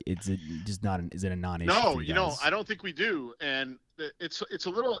 or is it just not? Is it a non-issue? No, I don't think we do. And it's a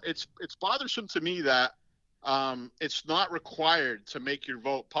little it's bothersome to me that it's not required to make your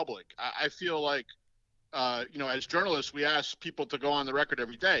vote public. I feel like as journalists, we ask people to go on the record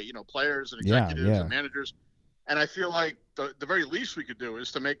every day. Players and executives and managers. And I feel like the very least we could do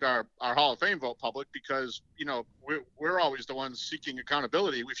is to make our Hall of Fame vote public because, we're always the ones seeking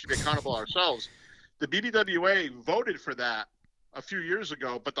accountability. We should be accountable ourselves. The BBWA voted for that a few years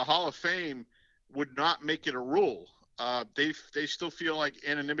ago, but the Hall of Fame would not make it a rule. They still feel like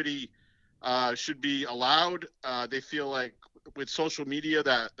anonymity should be allowed. They feel like with social media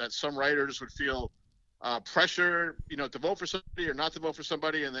that some writers would feel pressure, to vote for somebody or not to vote for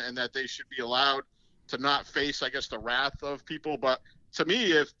somebody and that they should be allowed to not face, I guess, the wrath of people. But to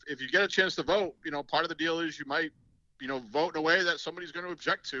me, if you get a chance to vote, part of the deal is you might, vote in a way that somebody's going to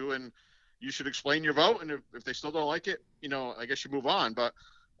object to, and you should explain your vote. And if they still don't like it, I guess you move on. But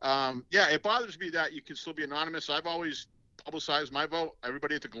it bothers me that you can still be anonymous. I've always publicized my vote.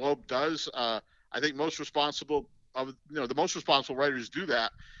 Everybody at the Globe does. I think the most responsible writers do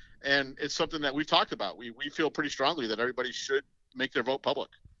that. And it's something that we've talked about. We feel pretty strongly that everybody should make their vote public.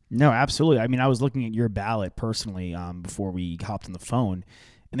 No, absolutely. I mean, I was looking at your ballot personally before we hopped on the phone,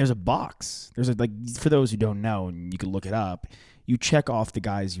 and there's a box. There's for those who don't know, and you can look it up, you check off the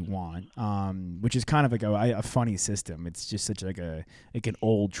guys you want, which is kind of like a funny system. It's just such like an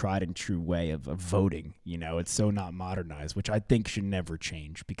old tried and true way of voting. It's so not modernized, which I think should never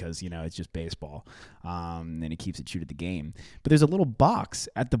change because it's just baseball, and it keeps it true to the game. But there's a little box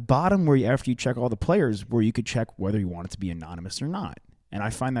at the bottom where after you check all the players, where you could check whether you want it to be anonymous or not. And I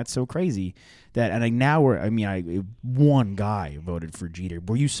find that so crazy that, one guy voted for Jeter.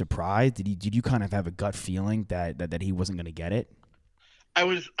 Were you surprised? Did you kind of have a gut feeling that he wasn't going to get it? I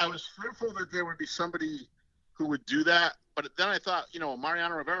was fearful that there would be somebody who would do that, but then I thought,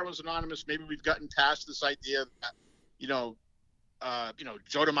 Mariano Rivera was anonymous. Maybe we've gotten past this idea that, Joe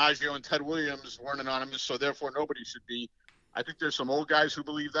DiMaggio and Ted Williams weren't anonymous, so therefore nobody should be. I think there's some old guys who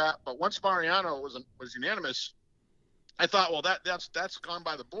believe that, but once Mariano was unanimous, I thought, well, that's gone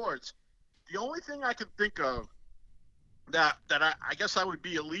by the boards. The only thing I could think of that I guess I would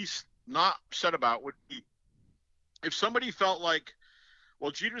be at least not upset about would be if somebody felt like,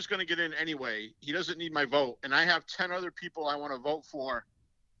 well, Jeter's going to get in anyway. He doesn't need my vote, and I have 10 other people I want to vote for,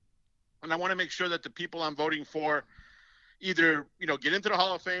 and I want to make sure that the people I'm voting for either get into the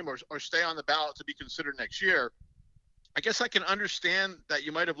Hall of Fame or stay on the ballot to be considered next year. I guess I can understand that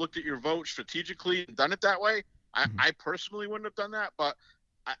you might have looked at your vote strategically and done it that way. I personally wouldn't have done that, but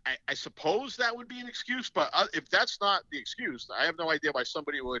I suppose that would be an excuse. But if that's not the excuse, I have no idea why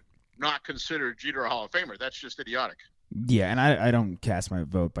somebody would not consider Jeter a Hall of Famer. That's just idiotic. Yeah, and I don't cast my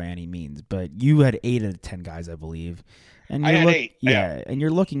vote by any means, but you had 8 of the 10 guys, I believe. And I had 8. Yeah, and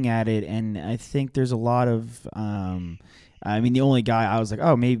you're looking at it, and I think there's a lot of the only guy I was like,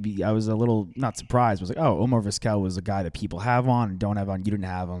 oh, maybe I was a little not surprised. I was like, oh, Omar Vizquel was a guy that people have on and don't have on. You didn't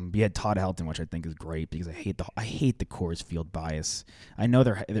have him. But you had Todd Helton, which I think is great because I hate the Coors Field bias. I know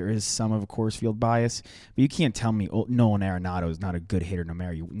there is some of a Coors Field bias, but you can't tell me Nolan Arenado is not a good hitter no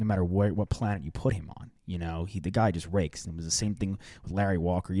matter what planet you put him on. The guy just rakes. And it was the same thing with Larry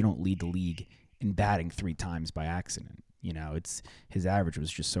Walker. You don't lead the league in batting 3 times by accident. His average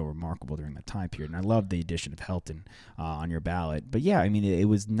was just so remarkable during that time period. And I love the addition of Helton on your ballot. But yeah, it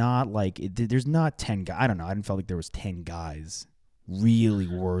was not like there's not 10 guys. I don't know. I didn't feel like there was 10 guys really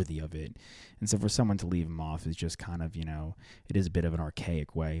worthy of it. And so for someone to leave him off is just kind of, it is a bit of an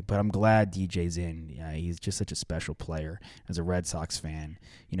archaic way. But I'm glad DJ's in. He's just such a special player as a Red Sox fan.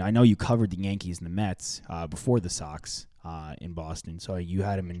 I know you covered the Yankees and the Mets before the Sox. In Boston, so you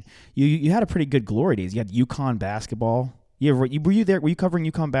had him in. You had a pretty good glory days. You had UConn basketball. Were you there? Were you covering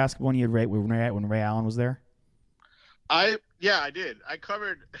UConn basketball when Ray Allen was there? I did. I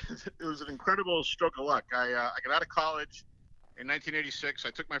covered. It was an incredible stroke of luck. I got out of college in 1986. I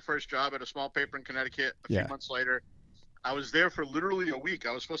took my first job at a small paper in Connecticut. A few months later, I was there for literally a week.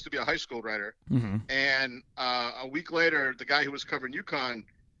 I was supposed to be a high school writer, and a week later, the guy who was covering UConn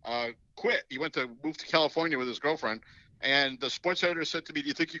quit. He went to move to California with his girlfriend. And the sports editor said to me, do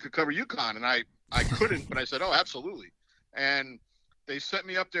you think you could cover UConn? And I couldn't, but I said, oh, absolutely. And they sent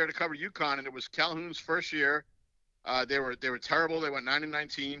me up there to cover UConn, and it was Calhoun's first year. They were terrible. They went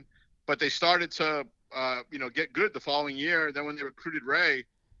 9-19, but they started to get good the following year. Then when they recruited Ray,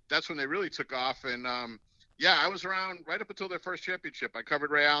 that's when they really took off. And I was around right up until their first championship. I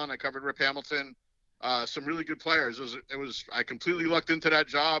covered Ray Allen. I covered Rip Hamilton. Some really good players. I completely lucked into that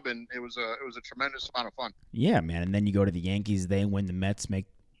job, and it was a tremendous amount of fun. Yeah, man. And then you go to the Yankees, they win, the Mets make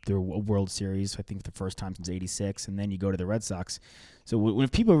their World Series, I think for the first time since '86, and then you go to the Red Sox. So when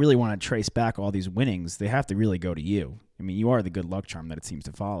people really want to trace back all these winnings, they have to really go to you. I mean, you are the good luck charm that it seems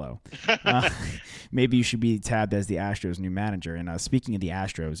to follow. Maybe you should be tabbed as the Astros' new manager. And speaking of the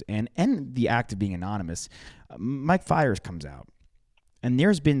Astros and the act of being anonymous, Mike Fiers comes out. And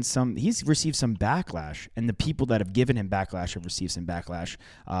he's received some backlash, and the people that have given him backlash have received some backlash.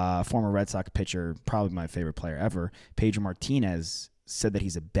 Former Red Sox pitcher, probably my favorite player ever, Pedro Martinez, said that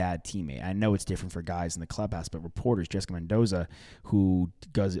he's a bad teammate. I know it's different for guys in the clubhouse, but reporters, Jessica Mendoza, who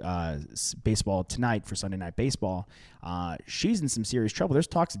does baseball tonight for Sunday Night Baseball, she's in some serious trouble. There's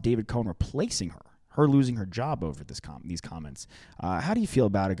talks of David Cohn replacing her losing her job over these comments. How do you feel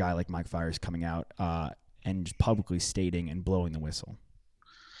about a guy like Mike Fiers coming out and just publicly stating and blowing the whistle?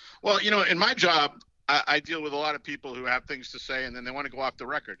 Well, in my job, I deal with a lot of people who have things to say, and then they want to go off the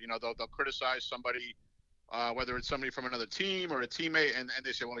record. You know, they'll criticize somebody, whether it's somebody from another team or a teammate, and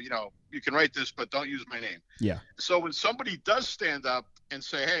they say, well, you know, you can write this, but don't use my name. Yeah. So when somebody does stand up and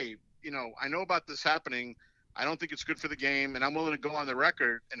say, hey, you know, I know about this happening, I don't think it's good for the game, and I'm willing to go on the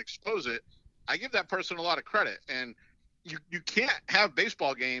record and expose it, I give that person a lot of credit. And you can't have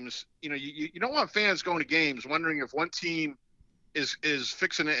baseball games. You know, you don't want fans going to games wondering if one team is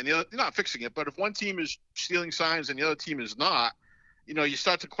fixing it and the other not fixing it, but if one team is stealing signs and the other team is not, you know, you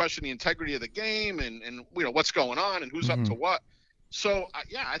start to question the integrity of the game and you know what's going on and who's up to what. So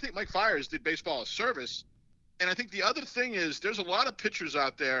yeah, I think Mike Fiers did baseball a service, and I think the other thing is there's a lot of pitchers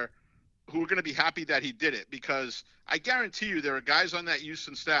out there who are going to be happy that he did it, because I guarantee you there are guys on that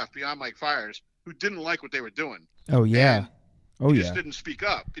Houston staff beyond Mike Fiers who didn't like what they were doing. Oh yeah. And just didn't speak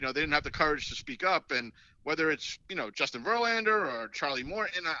up. You know, they didn't have the courage to speak up. And whether it's, you know, Justin Verlander or Charlie Moore,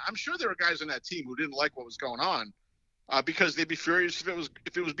 and I'm sure there were guys on that team who didn't like what was going on because they'd be furious if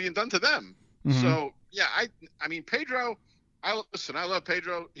it was being done to them. So yeah, I mean Pedro, I love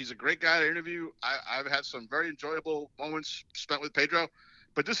Pedro. He's a great guy to interview. I've had some very enjoyable moments spent with Pedro,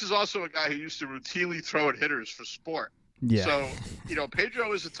 but this is also a guy who used to routinely throw at hitters for sport. Yeah. So, you know,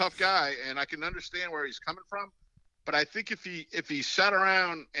 Pedro is a tough guy, and I can understand where he's coming from. But I think if he sat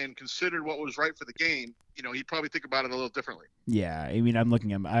around and considered what was right for the game, you know, he'd probably think about it a little differently. Yeah, I mean,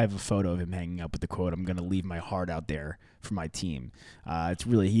 I have a photo of him hanging up with the quote, "I'm going to leave my heart out there for my team." It's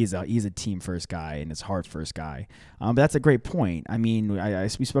really he's a team first guy and his heart first guy. But that's a great point. I mean,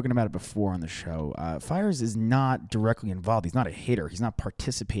 we've spoken about it before on the show. Fiers is not directly involved. He's not a hitter. He's not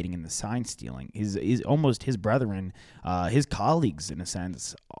participating in the sign stealing. He's almost his brethren, his colleagues in a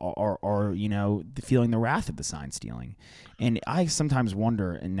sense, are you know feeling the wrath of the sign stealing. And I sometimes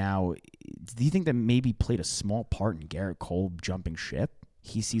wonder, and now, do you think that maybe played a small part in Garrett Cole jumping ship?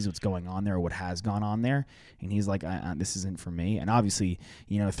 He sees what's going on there, or what has gone on there, and he's like, this isn't for me. And obviously,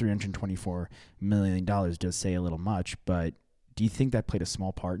 you know, $324 million does say a little much, but do you think that played a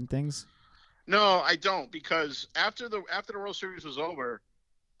small part in things? No, I don't, because after the World Series was over,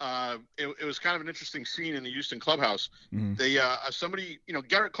 it was kind of an interesting scene in the Houston clubhouse. They somebody, you know,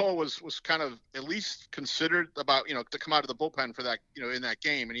 Garrett Cole was kind of at least considered about, you know, to come out of the bullpen for that, you know, in that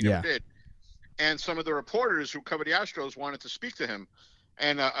game, and he never did. And some of the reporters who covered the Astros wanted to speak to him.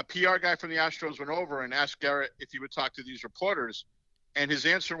 And a PR guy from the Astros went over and asked Garrett if he would talk to these reporters. And his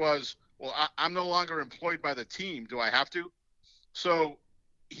answer was, well, I'm no longer employed by the team. Do I have to? So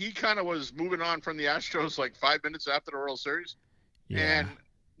he kind of was moving on from the Astros like 5 minutes after the World Series. Yeah. And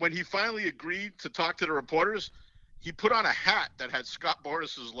when he finally agreed to talk to the reporters, he put on a hat that had Scott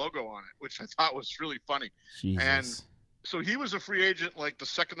Boris's logo on it, which I thought was really funny. Jesus. And so he was a free agent like the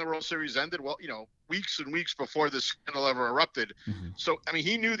second the World Series ended, well, you know, weeks and weeks before this scandal ever erupted. So, I mean,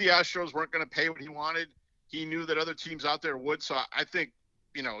 he knew the Astros weren't going to pay what he wanted. He knew that other teams out there would. So I think,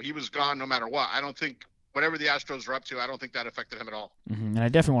 you know, he was gone no matter what. I don't think whatever the Astros were up to, I don't think that affected him at all. And I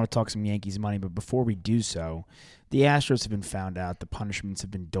definitely want to talk some Yankees money, but before we do so, the Astros have been found out. The punishments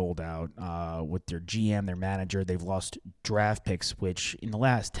have been doled out with their GM, their manager. They've lost draft picks, which in the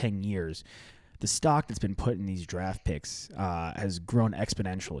last 10 years, the stock that's been put in these draft picks has grown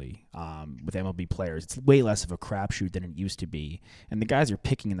exponentially with MLB players. It's way less of a crapshoot than it used to be. And the guys you're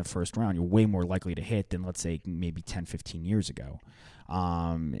picking in the first round, you're way more likely to hit than, let's say, maybe 10, 15 years ago.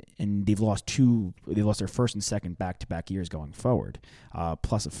 And they've lost their first and second back-to-back years going forward,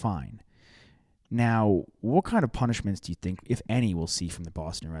 plus a fine. Now, what kind of punishments do you think, if any, we'll see from the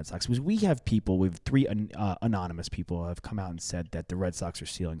Boston Red Sox? Because we have three anonymous people have come out and said that the Red Sox are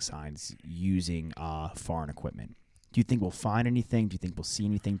stealing signs using foreign equipment. Do you think we'll find anything? Do you think we'll see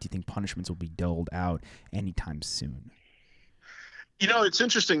anything? Do you think punishments will be doled out anytime soon? You know, it's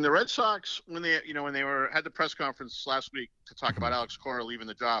interesting. The Red Sox, when they had the press conference last week to talk about Alex Cora leaving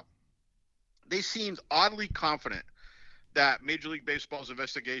the job, they seemed oddly confident that Major League Baseball's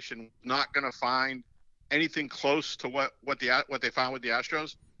investigation was not going to find anything close to what they found with the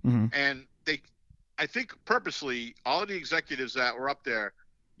Astros. And I think purposely, all of the executives that were up there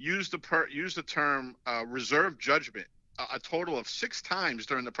used the term reserve judgment a total of 6 times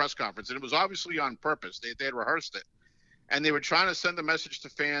during the press conference, and it was obviously on purpose. They had rehearsed it, and they were trying to send a message to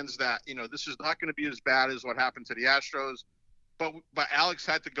fans that, you know, this is not going to be as bad as what happened to the Astros, but Alex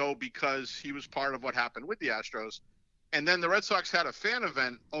had to go because he was part of what happened with the Astros. And then the Red Sox had a fan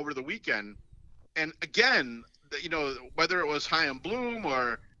event over the weekend. And again, you know, whether it was Chaim Bloom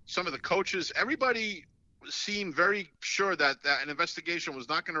or some of the coaches, everybody seemed very sure that an investigation was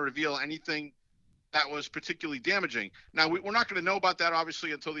not going to reveal anything that was particularly damaging. Now, we're not going to know about that,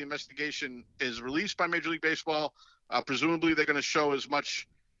 obviously, until the investigation is released by Major League Baseball. Presumably, they're going to show as much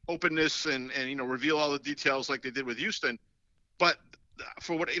openness and reveal all the details like they did with Houston. But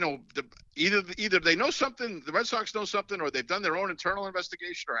for what either they know something, the Red Sox know something, or they've done their own internal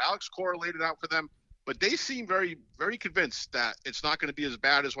investigation, or Alex Cora laid it out for them. But they seem very, very convinced that it's not going to be as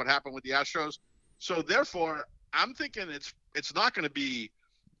bad as what happened with the Astros. So therefore, I'm thinking it's not going to be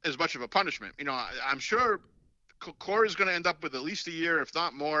as much of a punishment. I'm sure Cora is going to end up with at least a year, if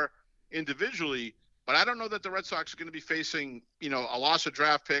not more, individually. But I don't know that the Red Sox are going to be facing, a loss of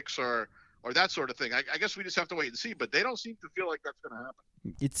draft picks or that sort of thing. I guess we just have to wait and see. But they don't seem to feel like that's going to happen.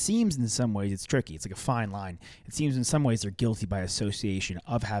 It seems in some ways it's tricky. It's like a fine line. It seems in some ways they're guilty by association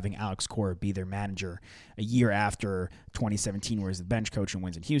of having Alex Cora be their manager a year after 2017, where he's the bench coach and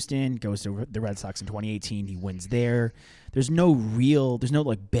wins in Houston, goes to the Red Sox in 2018, he wins there. There's no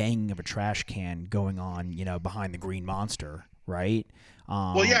like banging of a trash can going on, behind the Green Monster, right?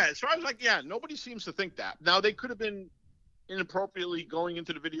 Well, yeah, as far as nobody seems to think that. Now, they could have been inappropriately going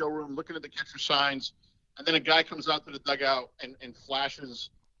into the video room, looking at the catcher signs, and then a guy comes out to the dugout and flashes,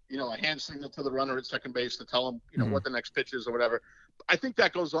 a hand signal to the runner at second base to tell him, what the next pitch is or whatever. I think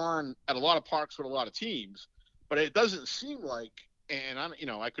that goes on at a lot of parks with a lot of teams, but it doesn't seem like, and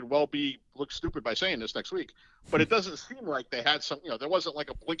I could well look stupid by saying this next week, but it doesn't seem like they had some, there wasn't like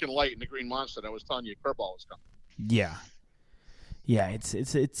a blinking light in the Green Monster that was telling you a curveball was coming. Yeah. Yeah.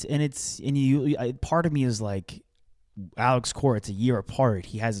 Part of me is like, Alex Cora, it's a year apart.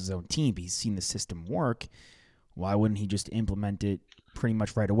 He has his own team. He's seen the system work. Why wouldn't he just implement it pretty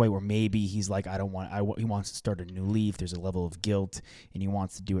much right away? Or maybe he's like, he wants to start a new leaf. There's a level of guilt, and he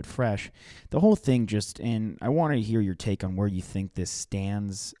wants to do it fresh. The whole thing and I want to hear your take on where you think this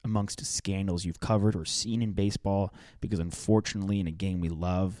stands amongst the scandals you've covered or seen in baseball, because unfortunately, in a game we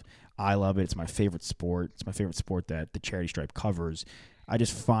love, I love it. It's my favorite sport. It's my favorite sport that the Charity Stripe covers. I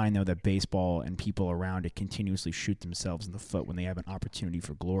just find, though, that baseball and people around it continuously shoot themselves in the foot when they have an opportunity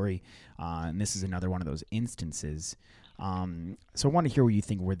for glory. And this is another one of those instances. So I want to hear what you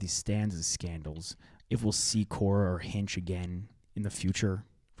think where these stands as scandals, if we'll see Cora or Hinch again in the future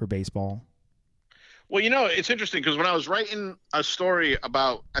for baseball. Well, it's interesting because when I was writing a story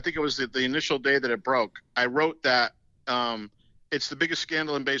about, I think it was the initial day that it broke, I wrote that it's the biggest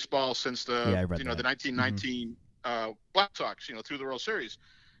scandal in baseball since the 1919 Black Sox, through the World Series.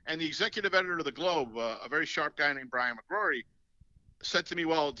 And the executive editor of the Globe, a very sharp guy named Brian McGrory, said to me,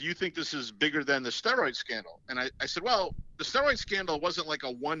 well, do you think this is bigger than the steroid scandal? And I said, well, the steroid scandal wasn't like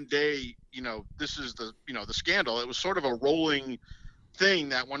a one day, this is the scandal. It was sort of a rolling thing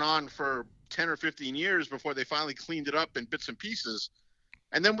that went on for 10 or 15 years before they finally cleaned it up in bits and pieces.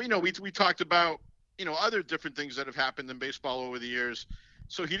 And then, we talked about, other different things that have happened in baseball over the years.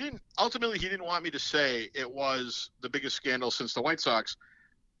 So he didn't want me to say it was the biggest scandal since the White Sox.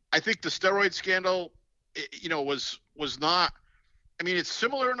 I think the steroid scandal, was not. I mean, it's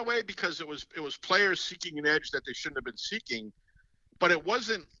similar in a way because it was players seeking an edge that they shouldn't have been seeking, but it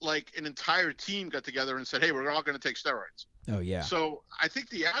wasn't like an entire team got together and said, "Hey, we're all going to take steroids." Oh yeah. So I think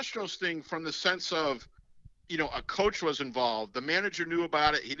the Astros thing, from the sense of, a coach was involved, the manager knew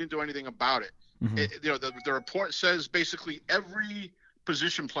about it, he didn't do anything about it. Mm-hmm. The report says basically every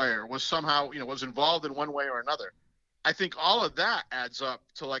position player was somehow, was involved in one way or another. I think all of that adds up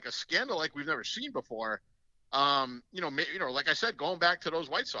to like a scandal like we've never seen before. Like I said, going back to those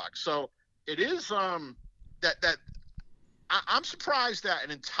White Sox. So it is that I'm surprised that an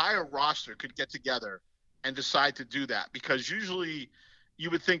entire roster could get together and decide to do that, because usually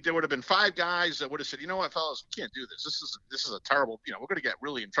you would think there would have been 5 guys that would have said, you know what, fellas, we can't do this. This is a terrible, we're going to get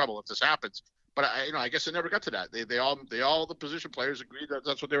really in trouble if this happens. But I guess it never got to that. They all the position players agreed that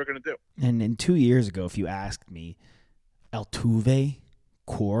that's what they were going to do. And 2 years ago, if you asked me, Altuve,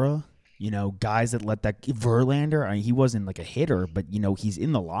 Cora, guys that let that Verlander, he wasn't like a hitter, but he's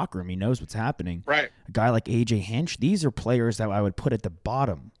in the locker room. He knows what's happening. Right. A guy like AJ Hinch, these are players that I would put at the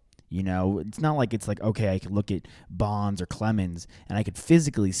bottom. It's not like it's like, okay, I could look at Bonds or Clemens and I could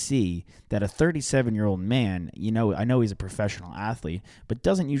physically see that a 37-year-old man, I know he's a professional athlete, but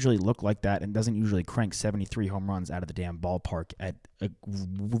doesn't usually look like that and doesn't usually crank 73 home runs out of the damn ballpark at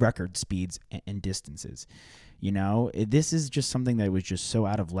record speeds and distances. This is just something that was just so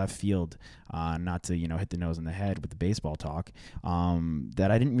out of left field, not to, hit the nose on the head with the baseball talk, that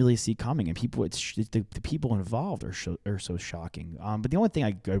I didn't really see coming. And the people involved are so shocking. But the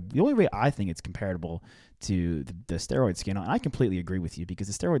only way I think it's comparable to the steroid scandal. And I completely agree with you, because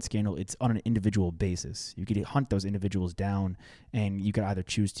the steroid scandal, it's on an individual basis. You could hunt those individuals down, and you could either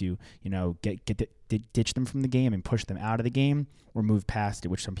choose to, ditch them from the game and push them out of the game, or move past it,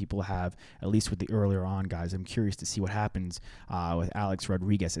 which some people have, at least with the earlier on guys. I'm curious to see what happens with Alex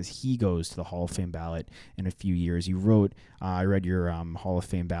Rodriguez as he goes to the Hall of Fame ballot in a few years. You wrote, I read your Hall of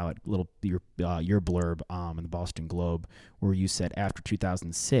Fame ballot, your blurb in the Boston Globe, where you said after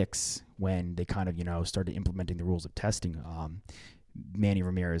 2006, when they kind of, started implementing the rules of testing, Manny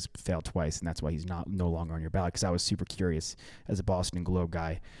Ramirez failed twice, and that's why he's no longer on your ballot. Because I was super curious as a Boston Globe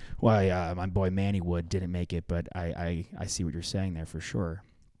guy why my boy Manny Wood didn't make it, but I see what you're saying there for sure.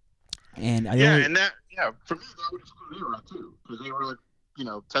 And for me that would exclude A-Rod too, because they were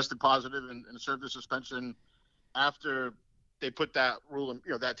tested positive and served a suspension after they put that rule in,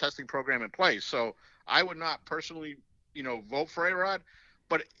 that testing program in place. So I would not personally vote for A-Rod.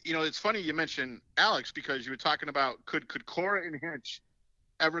 But, it's funny you mentioned Alex, because you were talking about could Cora and Hinch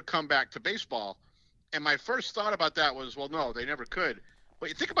ever come back to baseball? And my first thought about that was, well, no, they never could. But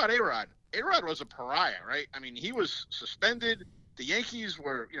you think about A-Rod. A-Rod was a pariah, right? I mean, he was suspended. The Yankees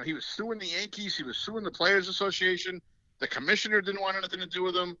were, he was suing the Yankees. He was suing the Players Association. The commissioner didn't want anything to do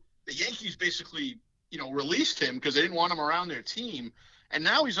with him. The Yankees basically, released him because they didn't want him around their team. And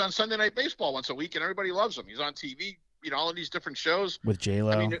now he's on Sunday Night Baseball once a week, and everybody loves him. He's on TV. All of these different shows with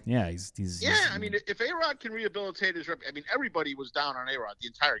J-Lo. He's if A-Rod can rehabilitate his everybody was down on A-Rod the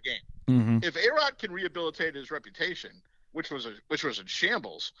entire game. Mm-hmm. If A-Rod can rehabilitate his reputation, which was in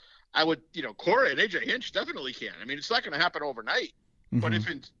shambles, I would, Cora and AJ Hinch definitely can. I mean, it's not going to happen overnight, but if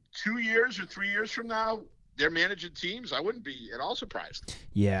in 2 years or 3 years from now they're managing teams, I wouldn't be at all surprised.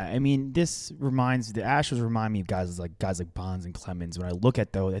 Yeah, I mean, the Astros remind me of guys like Bonds and Clemens. When I look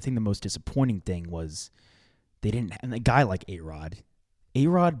at I think the most disappointing thing was, they didn't, and a guy like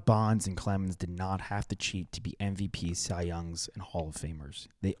A-Rod, Bonds, and Clemens did not have to cheat to be MVP, Cy Youngs, and Hall of Famers.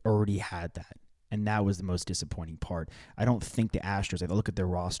 They already had that, and that was the most disappointing part. I don't think the Astros, I look at their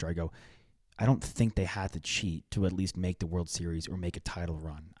roster, I go, I don't think they had to cheat to at least make the World Series or make a title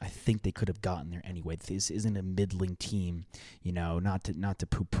run. I think they could have gotten there anyway. This isn't a middling team, not to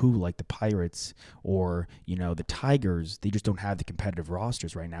poo-poo like the Pirates or, the Tigers. They just don't have the competitive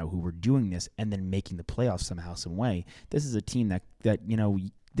rosters right now who were doing this and then making the playoffs somehow, some way. This is a team that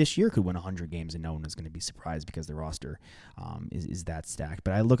this year could win 100 games and no one is going to be surprised because the roster is that stacked.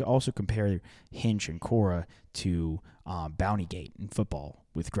 But I also compare Hinch and Cora to Bountygate in football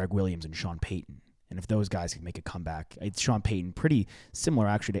with Greg Williams and Sean Payton. And if those guys can make a comeback, it's Sean Payton, pretty similar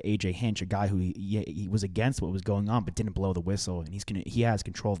actually to A.J. Hinch, a guy who he was against what was going on but didn't blow the whistle, and he has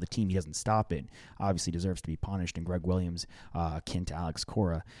control of the team. He doesn't stop it. Obviously deserves to be punished. And Greg Williams, akin to Alex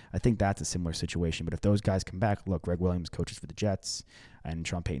Cora, I think that's a similar situation. But if those guys come back, look, Greg Williams coaches for the Jets, and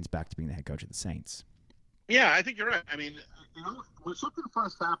Sean Payton's back to being the head coach of the Saints. Yeah, I think you're right. I mean, when something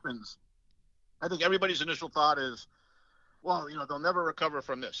first happens, I think everybody's initial thought is, well, they'll never recover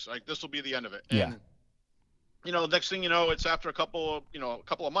from this. Like, this will be the end of it. And, next thing you know, it's after a couple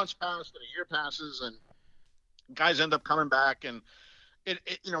of months pass and a year passes, and guys end up coming back, and it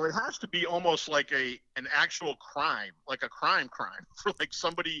has to be almost like an actual crime, like a crime for like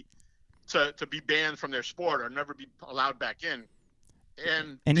somebody to be banned from their sport or never be allowed back in.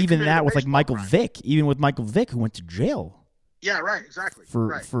 And even that with like Michael Vick, who went to jail. Yeah, right, exactly.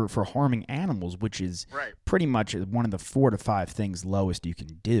 For harming animals, which is pretty much one of the 4 to 5 things lowest you can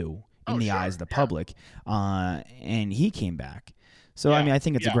do in the eyes of the public. And he came back. So, I mean, I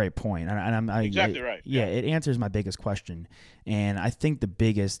think it's a great point. And exactly right. Yeah, it answers my biggest question. And I think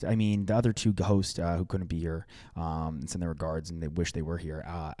the other two hosts who couldn't be here, send their regards, and they wish they were here,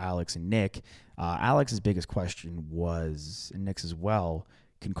 Alex and Nick. Alex's biggest question was, and Nick's as well,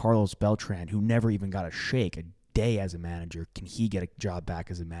 can Carlos Beltran, who never even got a shake a day as a manager, can he get a job back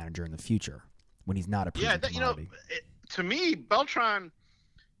as a manager in the future when he's not a proven commodity? To me, Beltran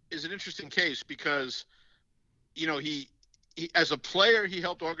is an interesting case because, he as a player, he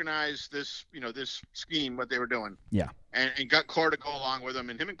helped organize this, this scheme, what they were doing. Yeah. And got Cora to go along with him.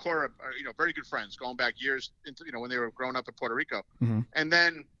 And him and Cora are, very good friends going back years into, when they were growing up in Puerto Rico. Mm-hmm. And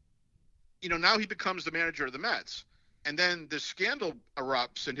then, now he becomes the manager of the Mets. And then the scandal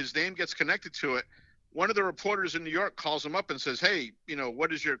erupts and his name gets connected to it. One of the reporters in New York calls him up and says, hey,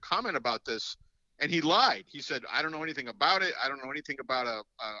 what is your comment about this? And he lied. He said, I don't know anything about it. I don't know anything about a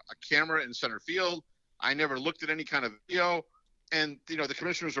camera in center field. I never looked at any kind of video. And, the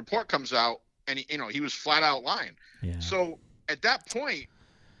commissioner's report comes out and he was flat out lying. Yeah. So at that point,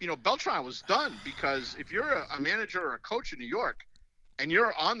 Beltran was done, because if you're a manager or a coach in New York and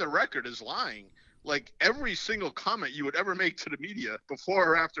you're on the record as lying, like every single comment you would ever make to the media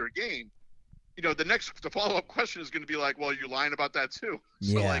before or after a game, the follow-up question is going to be like, well, you're lying about that too.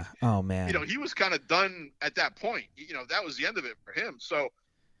 So Yeah. like, oh man. he was kind of done at that point. That was the end of it for him. So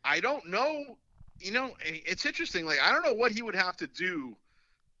I don't know. It's interesting. Like, I don't know what he would have to do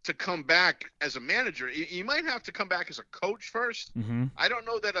to come back as a manager. He might have to come back as a coach first. Mm-hmm. I don't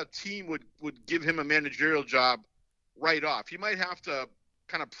know that a team would give him a managerial job right off. He might have to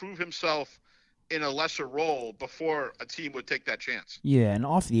kind of prove himself in a lesser role before a team would take that chance. Yeah, and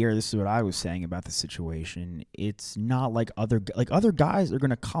off the air, this is what I was saying about the situation. It's not like other guys are going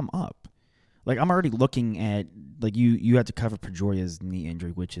to come up. Like, I'm already looking at, like, you had to cover Pedroia's knee injury,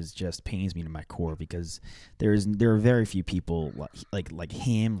 which just pains me to my core, because there are very few people like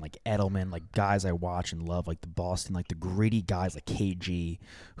him, like Edelman, like guys I watch and love, like the Boston, like the gritty guys like KG,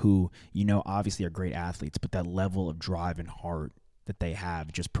 who, obviously are great athletes, but that level of drive and heart that they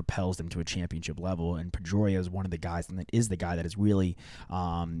have just propels them to a championship level. And Pedroia is one of the guys, and that is the guy that has really,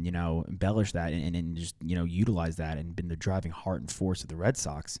 embellished that and just, utilized that and been the driving heart and force of the Red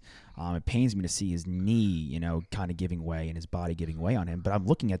Sox. It pains me to see his knee, kind of giving way and his body giving way on him. But I'm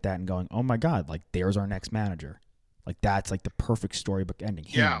looking at that and going, oh my God, like, there's our next manager. Like, that's like the perfect storybook ending.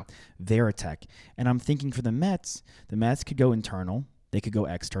 Yeah. Varitek. And I'm thinking for the Mets could go internal. They could go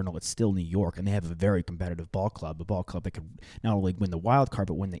external. It's still New York, and they have a very competitive ball club, a ball club that could not only win the wild card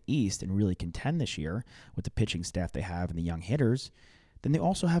but win the East and really contend this year with the pitching staff they have and the young hitters. Then they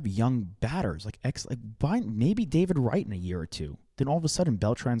also have young batters, maybe David Wright in a year or two. Then all of a sudden,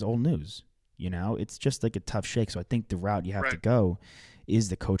 Beltran's old news. It's just like a tough shake. So I think the route you have to go is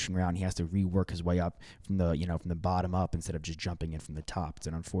the coaching route. He has to rework his way up from the bottom up instead of just jumping in from the top. It's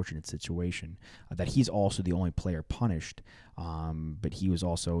an unfortunate situation that he's also the only player punished, but he was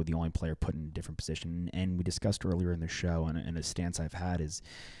also the only player put in a different position. And we discussed earlier in the show, and a stance I've had is,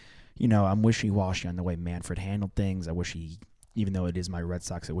 I'm wishy-washy on the way Manfred handled things. I wish he, even though it is my Red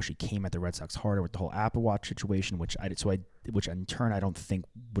Sox, I wish he came at the Red Sox harder with the whole Apple Watch situation, which in turn I don't think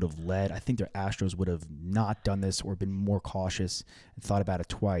would have led. I think the Astros would have not done this or been more cautious and thought about it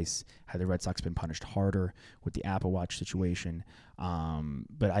twice had the Red Sox been punished harder with the Apple Watch situation.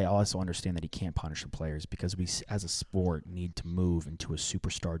 But I also understand that he can't punish the players because we, as a sport, need to move into a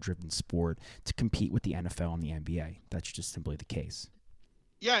superstar-driven sport to compete with the NFL and the NBA. That's just simply the case.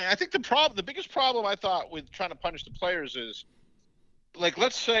 Yeah, I think the biggest problem I thought with trying to punish the players is, like,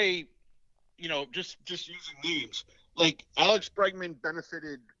 let's say, just using names, like Alex Bregman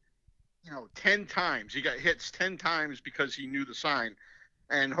benefited, 10 times. He got hits 10 times because he knew the sign,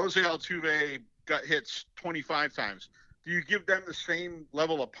 and Jose Altuve got hits 25 times. Do you give them the same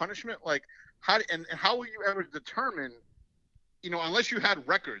level of punishment? Like, how will you ever determine, unless you had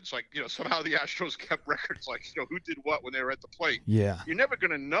records, like, somehow the Astros kept records, like, who did what when they were at the plate. Yeah. You're never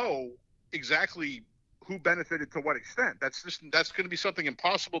going to know exactly who benefited to what extent. That's going to be something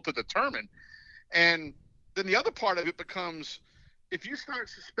impossible to determine. And then the other part of it becomes, if you start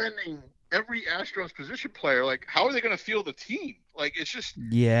suspending every Astros position player, like, how are they going to feel the team? Like, it's just,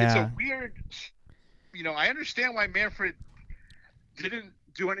 it's a weird, I understand why Manfred didn't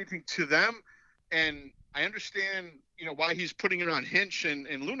do anything to them. And I understand, why he's putting it on Hinch and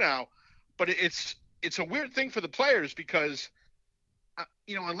Lunau, but it's a weird thing for the players because,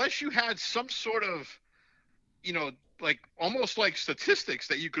 unless you had some sort of, like almost like statistics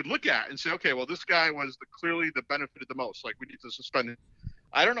that you could look at and say, okay, well, this guy was clearly the benefited the most. Like, we need to suspend him.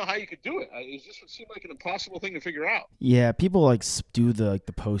 I don't know how you could do it. It just would seem like an impossible thing to figure out. Yeah, people do the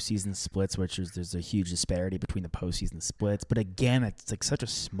postseason splits, which is there's a huge disparity between the postseason splits. But again, it's like such a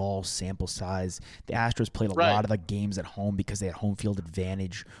small sample size. The Astros played a lot of the games at home because they had home field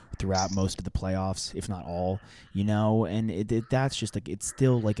advantage throughout most of the playoffs, if not all. And that's just like it's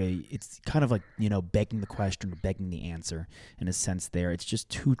still like it's kind of like begging the question or begging the answer in a sense. There, it's just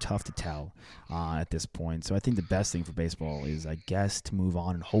too tough to tell at this point. So I think the best thing for baseball is, I guess, to move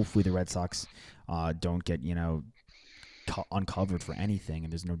on, and hopefully the Red Sox don't get uncovered for anything,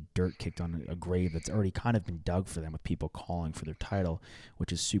 and there's no dirt kicked on a grave that's already kind of been dug for them with people calling for their title,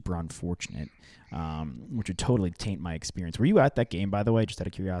 which is super unfortunate, which would totally taint my experience. Were you at that game, by the way, just out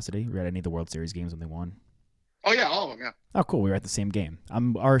of curiosity? Were you at any of the World Series games when they won? Oh yeah, all of them. Yeah. Oh cool, we were at the same game.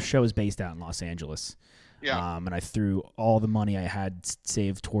 Our show is based out in Los Angeles. Yeah. And I threw all the money I had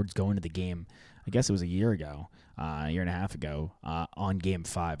saved towards going to the game. I guess it was a year and a half ago, on Game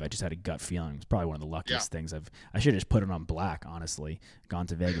 5. I just had a gut feeling. It was probably one of the luckiest things I should have just put it on black, honestly. Gone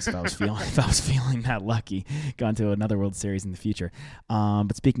to Vegas if I was feeling that lucky. Gone to another World Series in the future.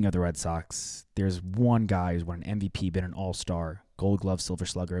 But speaking of the Red Sox, there's one guy who's won an MVP, been an All-Star, Gold Glove, Silver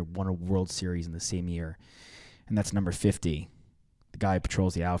Slugger, won a World Series in the same year, and that's number 50. The guy who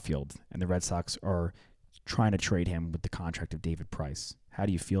patrols the outfield, and the Red Sox are trying to trade him with the contract of David Price. How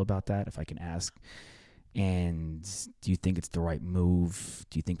do you feel about that, if I can ask? And do you think it's the right move?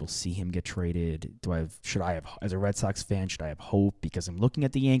 Do you think we'll see him get traded? Should I have, as a Red Sox fan, should I have hope? Because I'm looking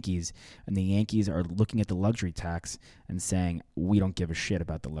at the Yankees, and the Yankees are looking at the luxury tax and saying, we don't give a shit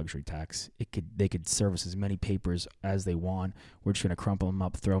about the luxury tax. They could service as many papers as they want. We're just going to crumple them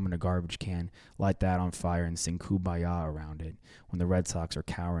up, throw them in a garbage can, light that on fire, and sing Kumbaya around it, when the Red Sox are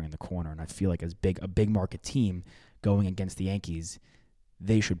cowering in the corner. And I feel like as a big market team going against the Yankees,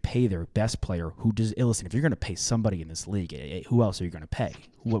 they should pay their best player who does. Listen, if you're going to pay somebody in this league, who else are you going to pay?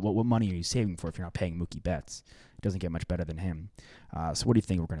 What money are you saving for if you're not paying Mookie Betts? It doesn't get much better than him. So what do you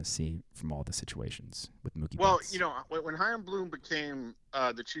think we're going to see from all the situations with Mookie Betts? Well, when Chaim Bloom became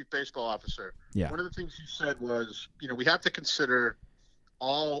the chief baseball officer, one of the things he said was, we have to consider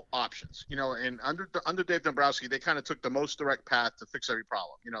all options. And under Dave Dombrowski, they kind of took the most direct path to fix every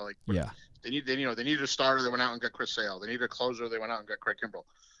problem. They needed a starter. They went out and got Chris Sale. They needed a closer. They went out and got Craig Kimbrell.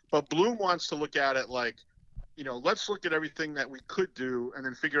 But Bloom wants to look at it like, let's look at everything that we could do and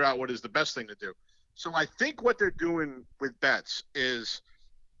then figure out what is the best thing to do. So I think what they're doing with Betts is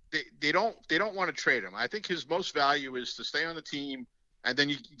they don't want to trade him. I think his most value is to stay on the team, and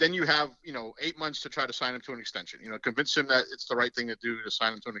then you have 8 months to try to sign him to an extension. Convince him that it's the right thing to do to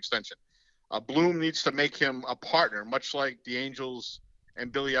sign him to an extension. Bloom needs to make him a partner, much like the Angels and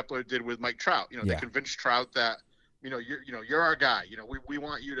Billy Epler did with Mike Trout. They convinced Trout that, you're our guy. We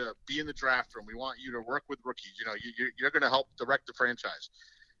want you to be in the draft room. We want you to work with rookies. You're going to help direct the franchise.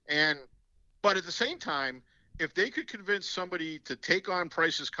 But at the same time, if they could convince somebody to take on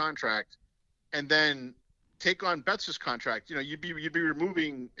Price's contract and then take on Betts' contract, you'd be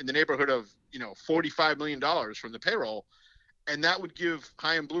removing in the neighborhood of, $45 million from the payroll. And that would give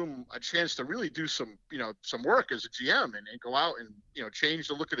Chaim Bloom a chance to really do some work as a GM and go out and, change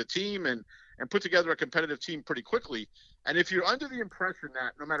the look of the team and put together a competitive team pretty quickly. And if you're under the impression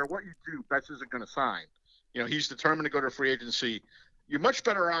that no matter what you do, Betts isn't going to sign, he's determined to go to free agency, you're much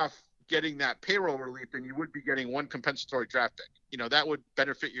better off getting that payroll relief than you would be getting one compensatory draft pick. That would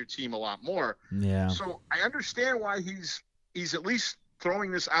benefit your team a lot more. Yeah. So I understand why he's at least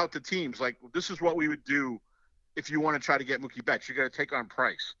throwing this out to teams. Like, this is what we would do if you want to try to get Mookie Betts. You got to take on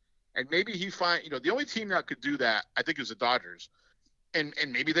Price. And maybe the only team that could do that, I think, is the Dodgers. And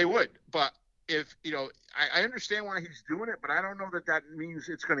maybe they would. But if, I understand why he's doing it, but I don't know that means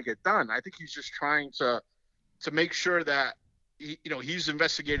it's going to get done. I think he's just trying to make sure that, he's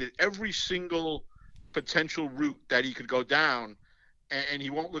investigated every single potential route that he could go down, and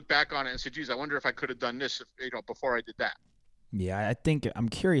he won't look back on it and say, geez, I wonder if I could have done this before I did that. Yeah, I think I'm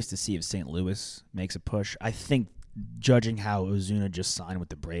curious to see if St. Louis makes a push. I think, judging how Ozuna just signed with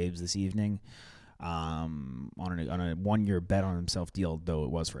the Braves this evening, on a 1-year bet on himself deal, though it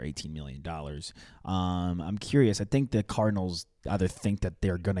was for $18 million. I'm curious. I think the Cardinals either think that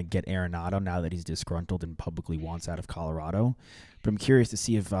they're going to get Arenado now that he's disgruntled and publicly wants out of Colorado. But I'm curious to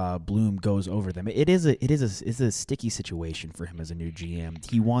see if Bloom goes over them. It's a sticky situation for him as a new GM.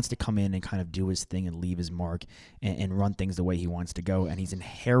 He wants to come in and kind of do his thing and leave his mark and run things the way he wants to go. And he's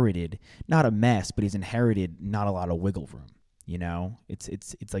inherited, not a mess, but he's inherited not a lot of wiggle room.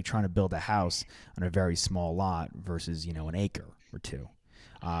 It's like trying to build a house on a very small lot versus, an acre or two.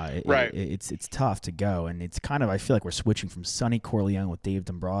 Right. It's tough to go, and it's kind of, I feel like we're switching from Sonny Corleone with Dave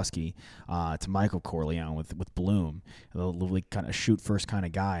Dombrowski to Michael Corleone with Bloom, like kind of shoot first kind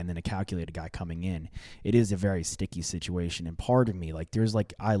of guy, and then a calculated guy coming in. It is a very sticky situation, and part of me,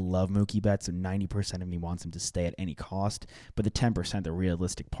 I love Mookie Betts, and 90% of me wants him to stay at any cost, but the 10%, the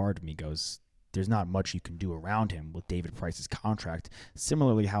realistic part of me goes, there's not much you can do around him with David Price's contract.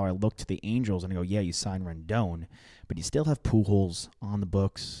 Similarly, how I look to the Angels and I go, yeah, you sign Rendon, but you still have Pujols on the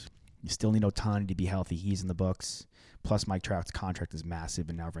books. You still need Ohtani to be healthy. He's in the books. Plus, Mike Trout's contract is massive,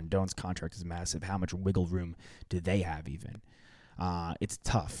 and now Rendon's contract is massive. How much wiggle room do they have even? It's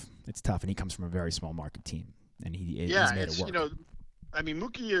tough. It's tough, and he comes from a very small market team, and he's made it work.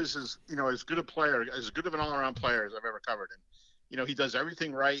 Mookie is as good a player, as good of an all-around player as I've ever covered. And he does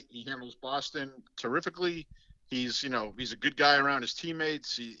everything right. He handles Boston terrifically. He's a good guy around his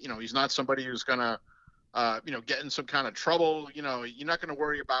teammates. He's not somebody who's gonna, get in some kind of trouble. You're not gonna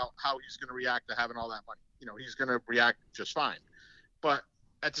worry about how he's gonna react to having all that money. He's gonna react just fine. But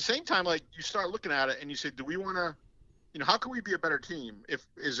at the same time, like, you start looking at it and you say, do we want to, how can we be a better team?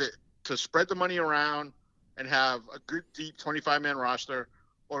 Is it to spread the money around and have a good deep 25-man roster,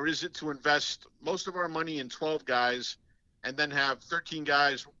 or is it to invest most of our money in 12 guys? And then have 13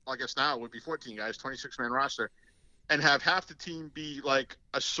 guys, I guess now it would be 14 guys, 26-man roster, and have half the team be like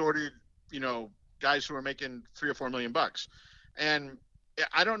assorted, guys who are making $3 or $4 million. And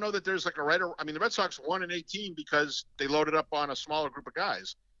I don't know that there's like a right or, I mean, the Red Sox won in 18 because they loaded up on a smaller group of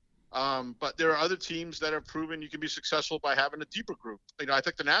guys. But there are other teams that have proven you can be successful by having a deeper group. I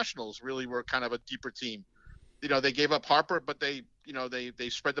think the Nationals really were kind of a deeper team. They gave up Harper, but they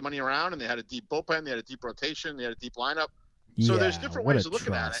spread the money around, and they had a deep bullpen, they had a deep rotation, they had a deep lineup. So there's different ways of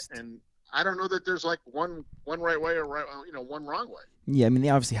looking at it, and I don't know that there's like one right way or one wrong way. Yeah, I mean, they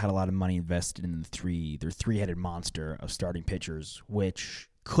obviously had a lot of money invested in their three-headed monster of starting pitchers, which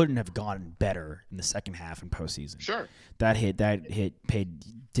couldn't have gone better in the second half and postseason. Sure, that hit paid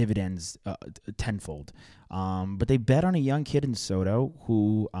dividends tenfold. But they bet on a young kid in Soto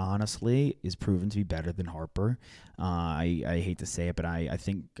who honestly is proven to be better than Harper. I hate to say it, but I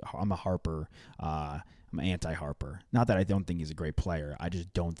think I'm a Harper. I'm anti-Harper. Not that I don't think he's a great player. I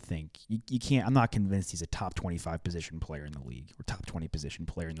just don't think you can't. I'm not convinced he's a top 25 position player in the league or top 20 position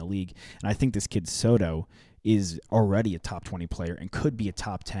player in the league. And I think this kid Soto is already a top 20 player and could be a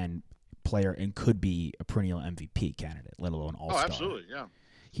top 10 player and could be a perennial MVP candidate, let alone all-star. Oh, absolutely, yeah.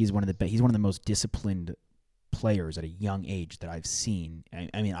 He's one of the most disciplined players at a young age that I've seen.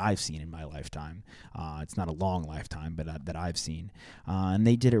 I mean, I've seen in my lifetime. It's not a long lifetime, but that I've seen. And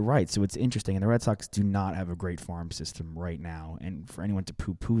they did it right. So it's interesting. And the Red Sox do not have a great farm system right now. And for anyone to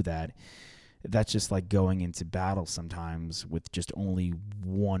poo-poo that, that's just like going into battle sometimes with just only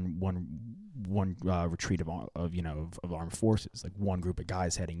one retreat of armed forces, like one group of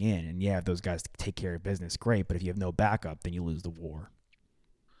guys heading in. And yeah, if those guys take care of business, great. But if you have no backup, then you lose the war.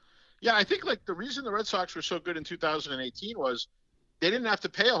 Yeah, I think like the reason the Red Sox were so good in 2018 was they didn't have to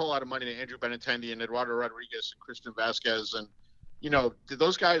pay a whole lot of money to Andrew Benintendi and Eduardo Rodriguez and Christian Vasquez, and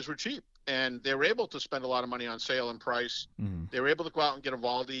those guys were cheap, and they were able to spend a lot of money on Sale and Price. Mm-hmm. They were able to go out and get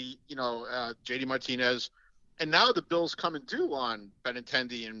Evaldi, JD Martinez, and now the bills coming due on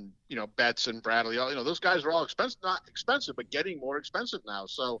Benintendi and Betts and Bradley. Those guys are all expensive, not expensive, but getting more expensive now.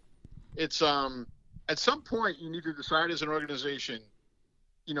 So it's at some point you need to decide as an organization.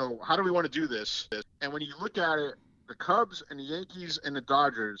 How do we want to do this? And when you look at it, the Cubs and the Yankees and the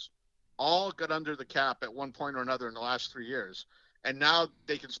Dodgers all got under the cap at one point or another in the last 3 years. And now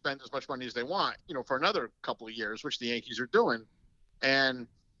they can spend as much money as they want, for another couple of years, which the Yankees are doing. And,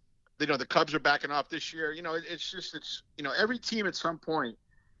 the Cubs are backing off this year. It's every team at some point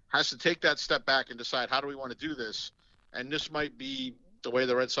has to take that step back and decide, how do we want to do this? And this might be the way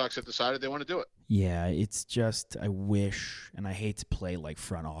the Red Sox have decided they want to do it. Yeah, it's just, I wish, and I hate to play like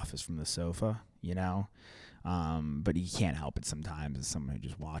front office from the sofa, but you can't help it sometimes as someone who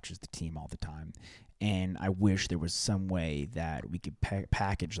just watches the team all the time. And I wish there was some way that we could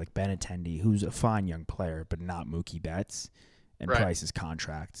package like Benintendi, who's a fine young player, but not Mookie Betts, and right. Price's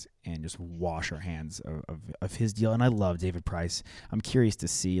contract, and just wash our hands of his deal. And I love David Price. I'm curious to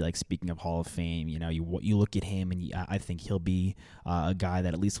see, like, speaking of Hall of Fame, you look at him, and I think he'll be a guy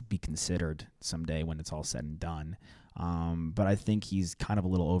that at least will be considered someday when it's all said and done. But I think he's kind of a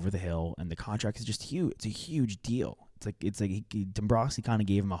little over the hill, and the contract is just huge. It's a huge deal. It's like Dombrowski kind of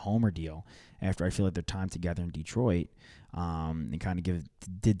gave him a homer deal after I feel like their time together in Detroit, and kind of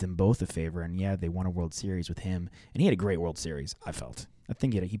did them both a favor. And yeah, they won a World Series with him, and he had a great World Series. I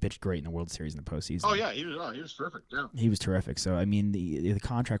think he pitched great in the World Series in the postseason. Oh yeah, he was terrific. Yeah, he was terrific. So I mean, the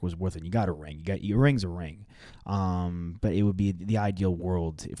contract was worth it. You got a ring. Your ring's a ring. But it would be the ideal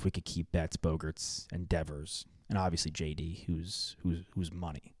world if we could keep Betts, Bogarts, and Devers, and obviously JD, who's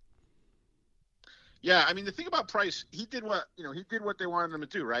money. Yeah, I mean, the thing about Price, he did what they wanted him to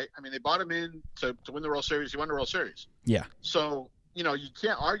do, right? I mean, they bought him in to win the World Series. He won the World Series. Yeah. So, you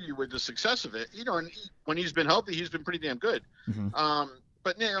can't argue with the success of it. And when he's been healthy, he's been pretty damn good. Mm-hmm.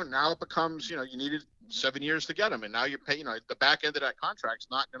 But now it becomes, you needed 7 years to get him, and now you're paying, the back end of that contract's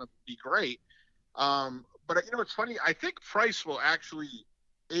not going to be great. But it's funny. I think Price will actually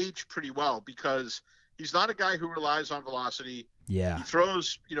age pretty well because he's not a guy who relies on velocity. Yeah. He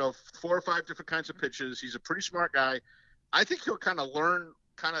throws, 4 or 5 different kinds of pitches. He's a pretty smart guy. I think he'll learn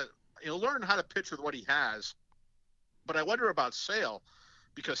how to pitch with what he has. But I wonder about Sale,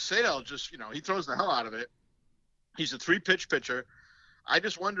 because Sale just, he throws the hell out of it. He's a 3-pitch pitcher. I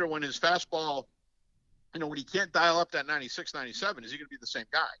just wonder when his fastball, when he can't dial up that 96, 97, is he going to be the same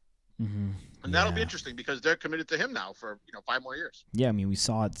guy? Mm-hmm. And that'll be interesting because they're committed to him now for 5 more years. Yeah, I mean, we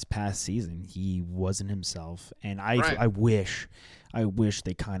saw it this past season. He wasn't himself, and I wish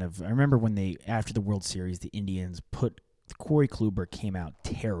they kind of. I remember when after the World Series, the Indians Corey Kluber came out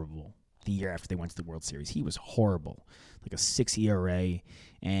terrible the year after they went to the World Series. He was horrible, like a 6 ERA.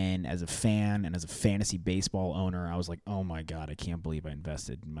 And as a fan and as a fantasy baseball owner, I was like, oh my God, I can't believe I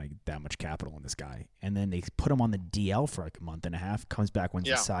invested that much capital in this guy. And then they put him on the DL for like a month and a half, comes back, wins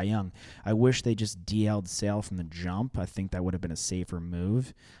the Cy Young. I wish they just DL'd Sale from the jump. I think that would have been a safer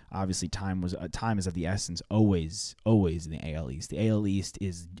move. Obviously, time is of the essence, always in the AL East. The AL East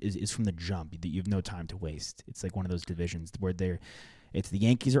is from the jump. You have no time to waste. It's like one of those divisions where it's the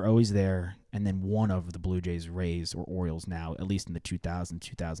Yankees are always there, and then one of the Blue Jays, Rays, or Orioles now, at least in the 2000s,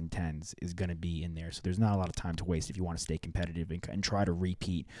 2010s, is going to be in there. So there's not a lot of time to waste if you want to stay competitive and try to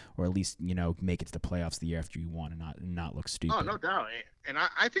repeat, or at least make it to the playoffs the year after you won and not look stupid. Oh, no doubt. And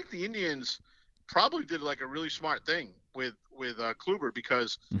I think the Indians probably did like a really smart thing with Kluber,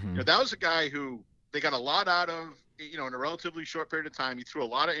 because that was a guy who they got a lot out of in a relatively short period of time. He threw a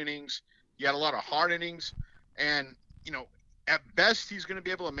lot of innings. He had a lot of hard innings, and at best, he's going to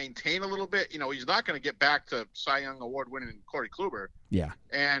be able to maintain a little bit. He's not going to get back to Cy Young Award-winning Corey Kluber. Yeah.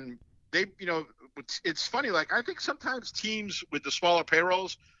 And they, it's funny. Like, I think sometimes teams with the smaller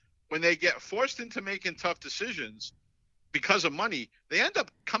payrolls, when they get forced into making tough decisions because of money, they end up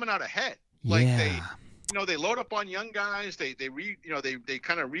coming out ahead. Like they load up on young guys. They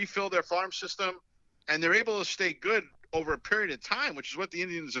kind of refill their farm system, and they're able to stay good over a period of time, which is what the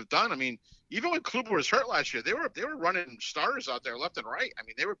Indians have done. I mean, even when Kluber was hurt last year, they were running starters out there left and right. I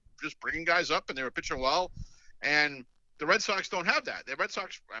mean, they were just bringing guys up, and they were pitching well. And the Red Sox don't have that. The Red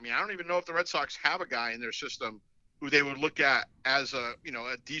Sox, I mean, I don't even know if the Red Sox have a guy in their system who they would look at as a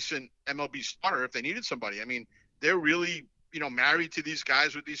decent MLB starter if they needed somebody. I mean, they're really, married to these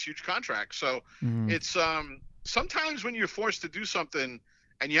guys with these huge contracts. So it's sometimes when you're forced to do something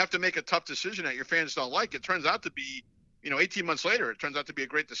and you have to make a tough decision that your fans don't like, it turns out to be, 18 months later, it turns out to be a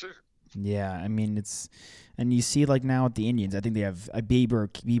great decision. Yeah, I mean, and you see, like, now with the Indians, I think they have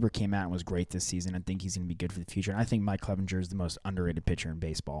Bieber came out and was great this season. I think he's going to be good for the future. And I think Mike Clevenger is the most underrated pitcher in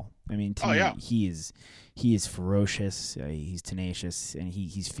baseball. I mean, to me, he is ferocious, he's tenacious, and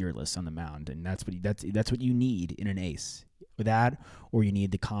he's fearless on the mound. And that's what you need in an ace. With that, or you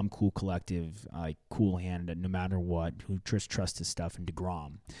need the calm, cool, collective, cool hand, no matter what, who just trusts his stuff, and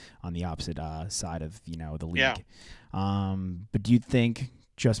DeGrom on the opposite side of the league. Yeah. But do you think,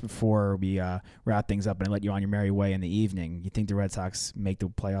 just before we wrap things up and let you on your merry way in the evening, you think the Red Sox make the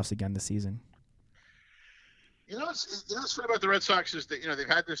playoffs again this season? What's funny about the Red Sox is that they've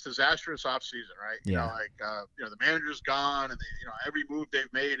had this disastrous offseason, right? Yeah. The manager's gone, and every move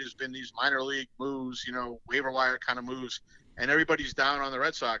they've made has been these minor league moves, waiver wire kind of moves, and everybody's down on the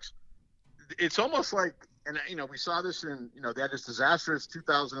Red Sox. It's almost like, and we saw this in they had this disastrous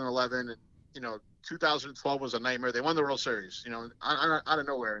 2011, and 2012 was a nightmare. They won the World Series, out of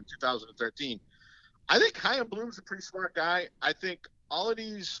nowhere in 2013. I think Chaim Bloom's a pretty smart guy. I think all of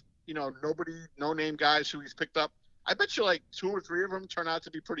these, no-name guys who he's picked up, I bet you like 2 or 3 of them turn out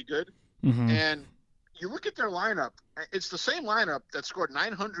to be pretty good. Mm-hmm. And you look at their lineup, it's the same lineup that scored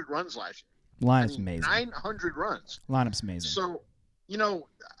 900 runs last year. Lineup's amazing. 900 runs. Lineup's amazing. So,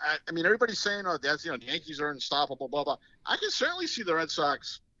 I mean, everybody's saying, that's, the Yankees are unstoppable, blah, blah. I can certainly see the Red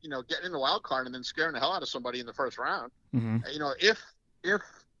Sox, getting in the wild card and then scaring the hell out of somebody in the first round. Mm-hmm. If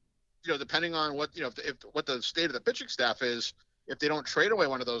depending on what, if what the state of the pitching staff is, if they don't trade away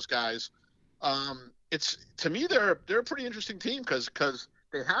one of those guys, it's, to me, they're a pretty interesting team because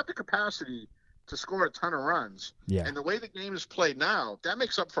they have the capacity to score a ton of runs. Yeah. And the way the game is played now, that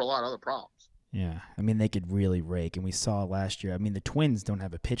makes up for a lot of other problems. Yeah. I mean, they could really rake. And we saw last year, I mean, the Twins don't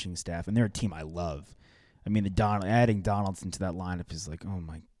have a pitching staff, and they're a team I love. I mean, adding Donaldson to that lineup is like, oh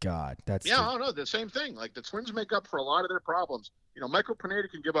my God, the same thing. Like, the Twins make up for a lot of their problems. Michael Pineda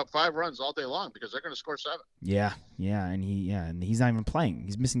can give up 5 runs all day long because they're going to score 7. Yeah, and he's not even playing.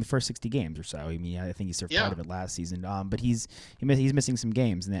 He's missing the first 60 games or so. I mean, I think he served part of it last season. But he's missing some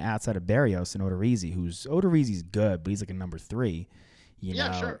games, and then outside of Berrios and Odorizzi, Odorizzi's good, but he's like a number 3.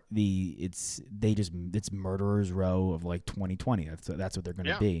 Sure. It's murderer's row of like 2020. That's what they're going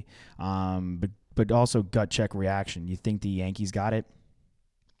to be. But also gut check reaction. You think the Yankees got it?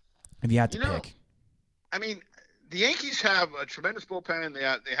 If you had to pick, I mean, the Yankees have a tremendous bullpen.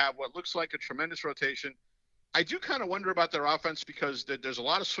 They have what looks like a tremendous rotation. I do kind of wonder about their offense because there's a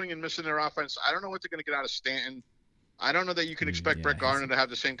lot of swing and miss in their offense. I don't know what they're going to get out of Stanton. I don't know that you can expect Brett Gardner to have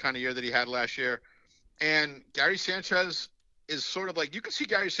the same kind of year that he had last year. And Gary Sanchez is sort of like, you can see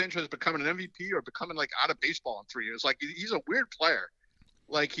Gary Sanchez becoming an MVP or becoming like out of baseball in 3 years. Like, he's a weird player.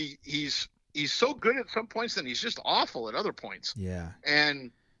 Like, he's so good at some points, then he's just awful at other points. Yeah.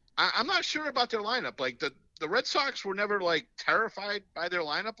 And I'm not sure about their lineup. Like, the Red Sox were never like terrified by their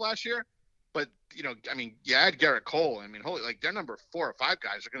lineup last year, But, I mean, you add Garrett Cole. I mean, their number 4 or 5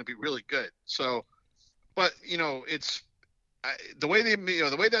 guys are going to be really good. So, but, it's the way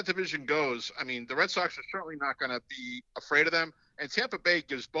the way that division goes. I mean, the Red Sox are certainly not going to be afraid of them. And Tampa Bay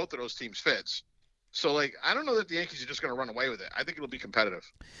gives both of those teams fits. So, I don't know that the Yankees are just going to run away with it. I think it'll be competitive.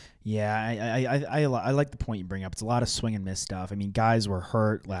 Yeah, I like the point you bring up. It's a lot of swing and miss stuff. I mean, guys were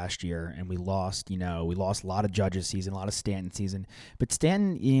hurt last year, and we lost a lot of Judge's season, a lot of Stanton season. But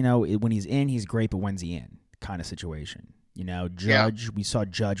Stanton, when he's in, he's great, but when's he in? Kind of situation. Judge, we saw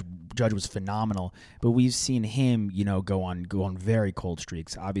Judge was phenomenal, but we've seen him, go on very cold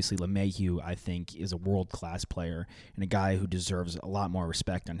streaks. Obviously, LeMahieu, I think, is a world-class player and a guy who deserves a lot more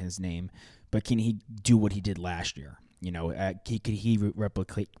respect on his name. But can he do what he did last year? Could he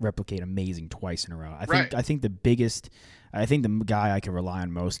replicate amazing twice in a row? I think the guy I can rely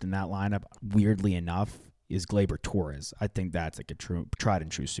on most in that lineup, weirdly enough, is Gleyber Torres. I think that's like a true tried and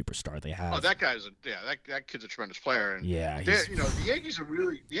true superstar they have. Oh, that guy's that kid's a tremendous player. And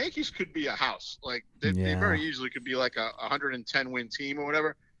the Yankees could be a house. They very easily could be like a 110 win team or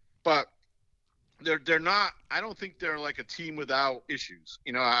whatever. But they're not. I don't think they're like a team without issues.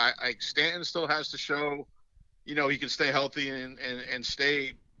 Stanton still has to show, he can stay healthy and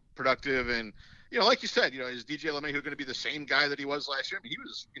stay productive. And like you said, is DJ LeMahieu going to be the same guy that he was last year? I mean, he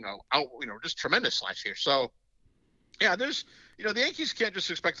was just tremendous last year. So yeah, there's the Yankees can't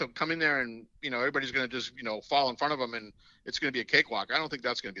just expect to come in there and everybody's going to just fall in front of them and it's going to be a cakewalk. I don't think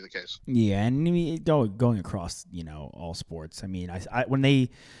that's going to be the case. Yeah, and going across all sports. I mean, I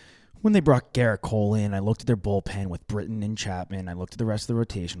when they brought Garrett Cole in, I looked at their bullpen with Britton and Chapman. I looked at the rest of the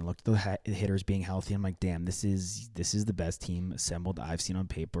rotation. I looked at the hitters being healthy. I'm like, damn, this is the best team assembled I've seen on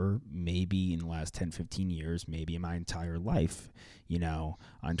paper, maybe in the last 10, 15 years, maybe in my entire life,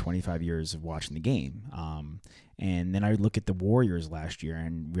 on 25 years of watching the game. And then I look at the Warriors last year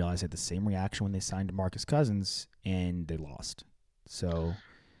and realize I had the same reaction when they signed DeMarcus Cousins, and they lost. So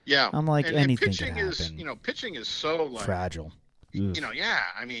yeah, I'm like, anything could happen. Pitching is so fragile.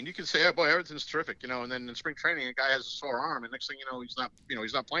 I mean, you can say, oh boy, everything's terrific, and then in spring training, a guy has a sore arm, and next thing you know, he's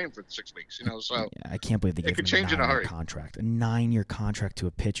not playing for 6 weeks, so yeah, I can't believe they gave him change in a hurry. A 9-year contract to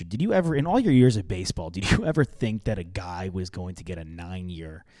a pitcher. Did you ever, in all your years of baseball, did you ever think that a guy was going to get a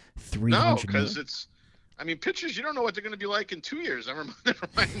 9-year, $300 No, because pitchers, you don't know what they're going to be like in 2 years. Never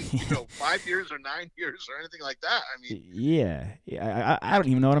mind 5 years or 9 years or anything like that. I mean, yeah. I don't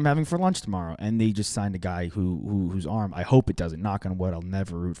even know what I'm having for lunch tomorrow. And they just signed a guy whose arm, I hope it doesn't, knock on wood, I'll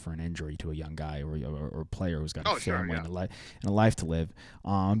never root for an injury to a young guy or a player who's got a family and a life to live.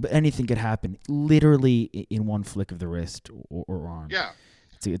 But anything could happen, literally in one flick of the wrist or arm. Yeah,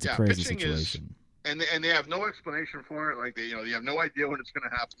 it's a crazy situation. And they have no explanation for it. Like they have no idea when it's going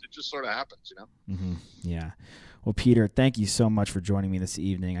to happen. It just sort of happens, Mm-hmm. Yeah. Well, Peter, thank you so much for joining me this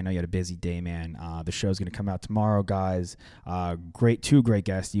evening. I know you had a busy day, man. The show's going to come out tomorrow, guys. Two great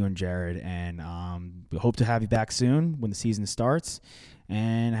guests, you and Jared, and we hope to have you back soon when the season starts.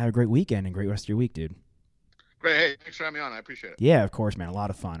 And have a great weekend and great rest of your week, dude. Great. Hey, thanks for having me on. I appreciate it. Yeah, of course, man. A lot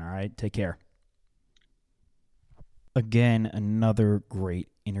of fun. All right, take care. Again, another great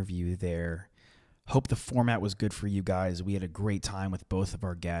interview there. Hope the format was good for you guys. We had a great time with both of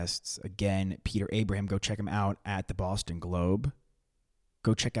our guests. Again, Peter Abraham, go check him out at the Boston Globe.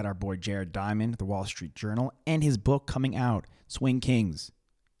 Go check out our boy Jared Diamond, the Wall Street Journal, and his book coming out, Swing Kings.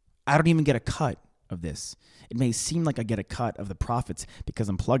 I don't even get a cut of this. It may seem like I get a cut of the profits because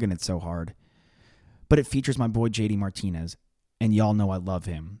I'm plugging it so hard, but it features my boy JD Martinez, and y'all know I love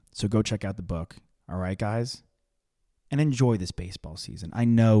him. So go check out the book. All right, guys? And enjoy this baseball season. I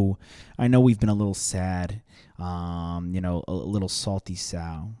know we've been a little sad, a little salty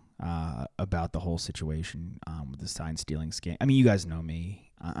sow about the whole situation with the sign-stealing scam. I mean, you guys know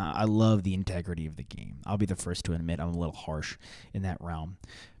me. I love the integrity of the game. I'll be the first to admit I'm a little harsh in that realm.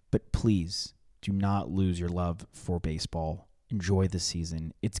 But please do not lose your love for baseball. Enjoy the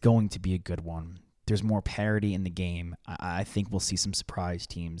season. It's going to be a good one. There's more parity in the game. I think we'll see some surprise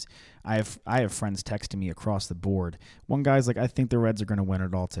teams. I have friends texting me across the board. One guy's like, I think the Reds are going to win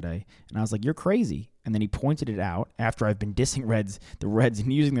it all today. And I was like, you're crazy. And then he pointed it out after I've been dissing the Reds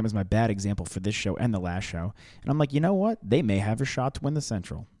and using them as my bad example for this show and the last show. And I'm like, you know what? They may have a shot to win the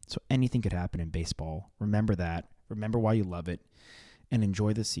Central. So anything could happen in baseball. Remember that. Remember why you love it. And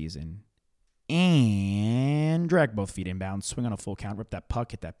enjoy the season. And drag both feet inbound. Swing on a full count. Rip that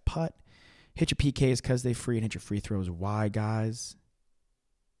puck. Hit that putt. Hit your PKs because they free and hit your free throws. Why, guys?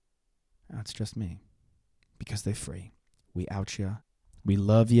 That's just me. Because they free. We out ya. We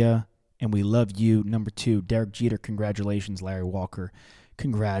love ya. And we love you. Number 2, Derek Jeter. Congratulations, Larry Walker.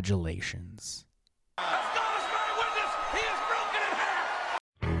 Congratulations.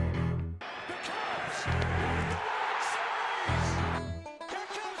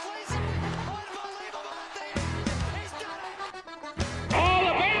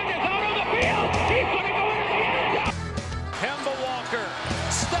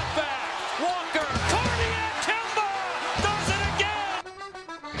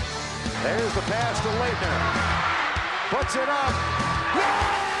 There's the pass to Leitner. Puts it up.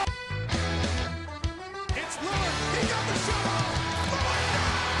 Yeah! It's Lillard. He got the shot off.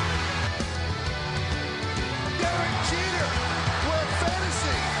 Derek Jeter, where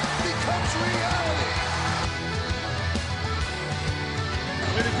fantasy becomes reality.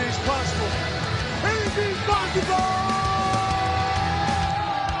 Anything's possible. Anything's possible.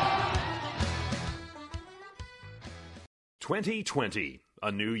 2020,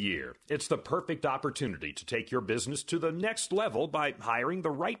 a new year. It's the perfect opportunity to take your business to the next level by hiring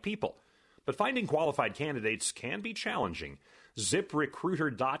the right people. But finding qualified candidates can be challenging.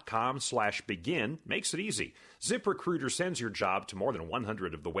 ZipRecruiter.com/begin makes it easy. ZipRecruiter sends your job to more than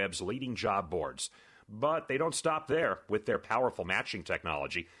 100 of the web's leading job boards. But they don't stop there. With their powerful matching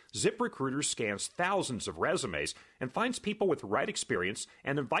technology, ZipRecruiter scans thousands of resumes and finds people with the right experience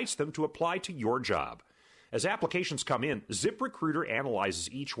and invites them to apply to your job. As applications come in, ZipRecruiter analyzes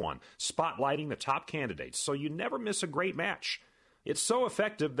each one, spotlighting the top candidates so you never miss a great match. It's so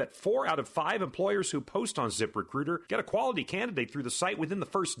effective that 4 out of 5 employers who post on ZipRecruiter get a quality candidate through the site within the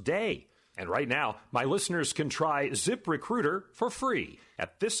first day. And right now, my listeners can try ZipRecruiter for free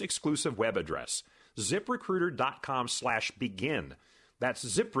at this exclusive web address, ZipRecruiter.com/begin. That's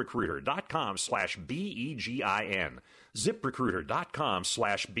ZipRecruiter.com/BEGIN.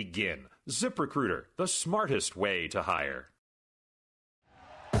 ZipRecruiter.com/begin. ZipRecruiter, the smartest way to hire.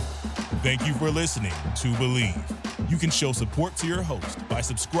 Thank you for listening to Believe. You can show support to your host by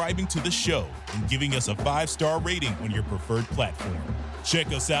subscribing to the show and giving us a 5-star rating on your preferred platform. Check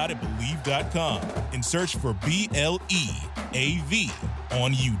us out at Believe.com and search for BLEAV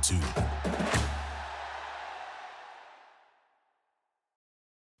on YouTube.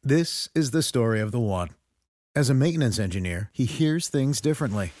 This is the story of the one. As a maintenance engineer, he hears things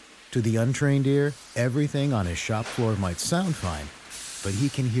differently. To the untrained ear, everything on his shop floor might sound fine, but he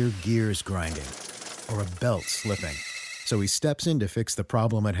can hear gears grinding or a belt slipping. So he steps in to fix the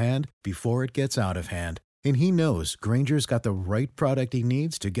problem at hand before it gets out of hand. And he knows Grainger's got the right product he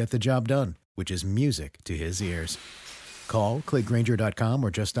needs to get the job done, which is music to his ears. Call, click Grainger.com,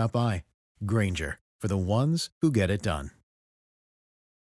 or just stop by. Grainger, for the ones who get it done.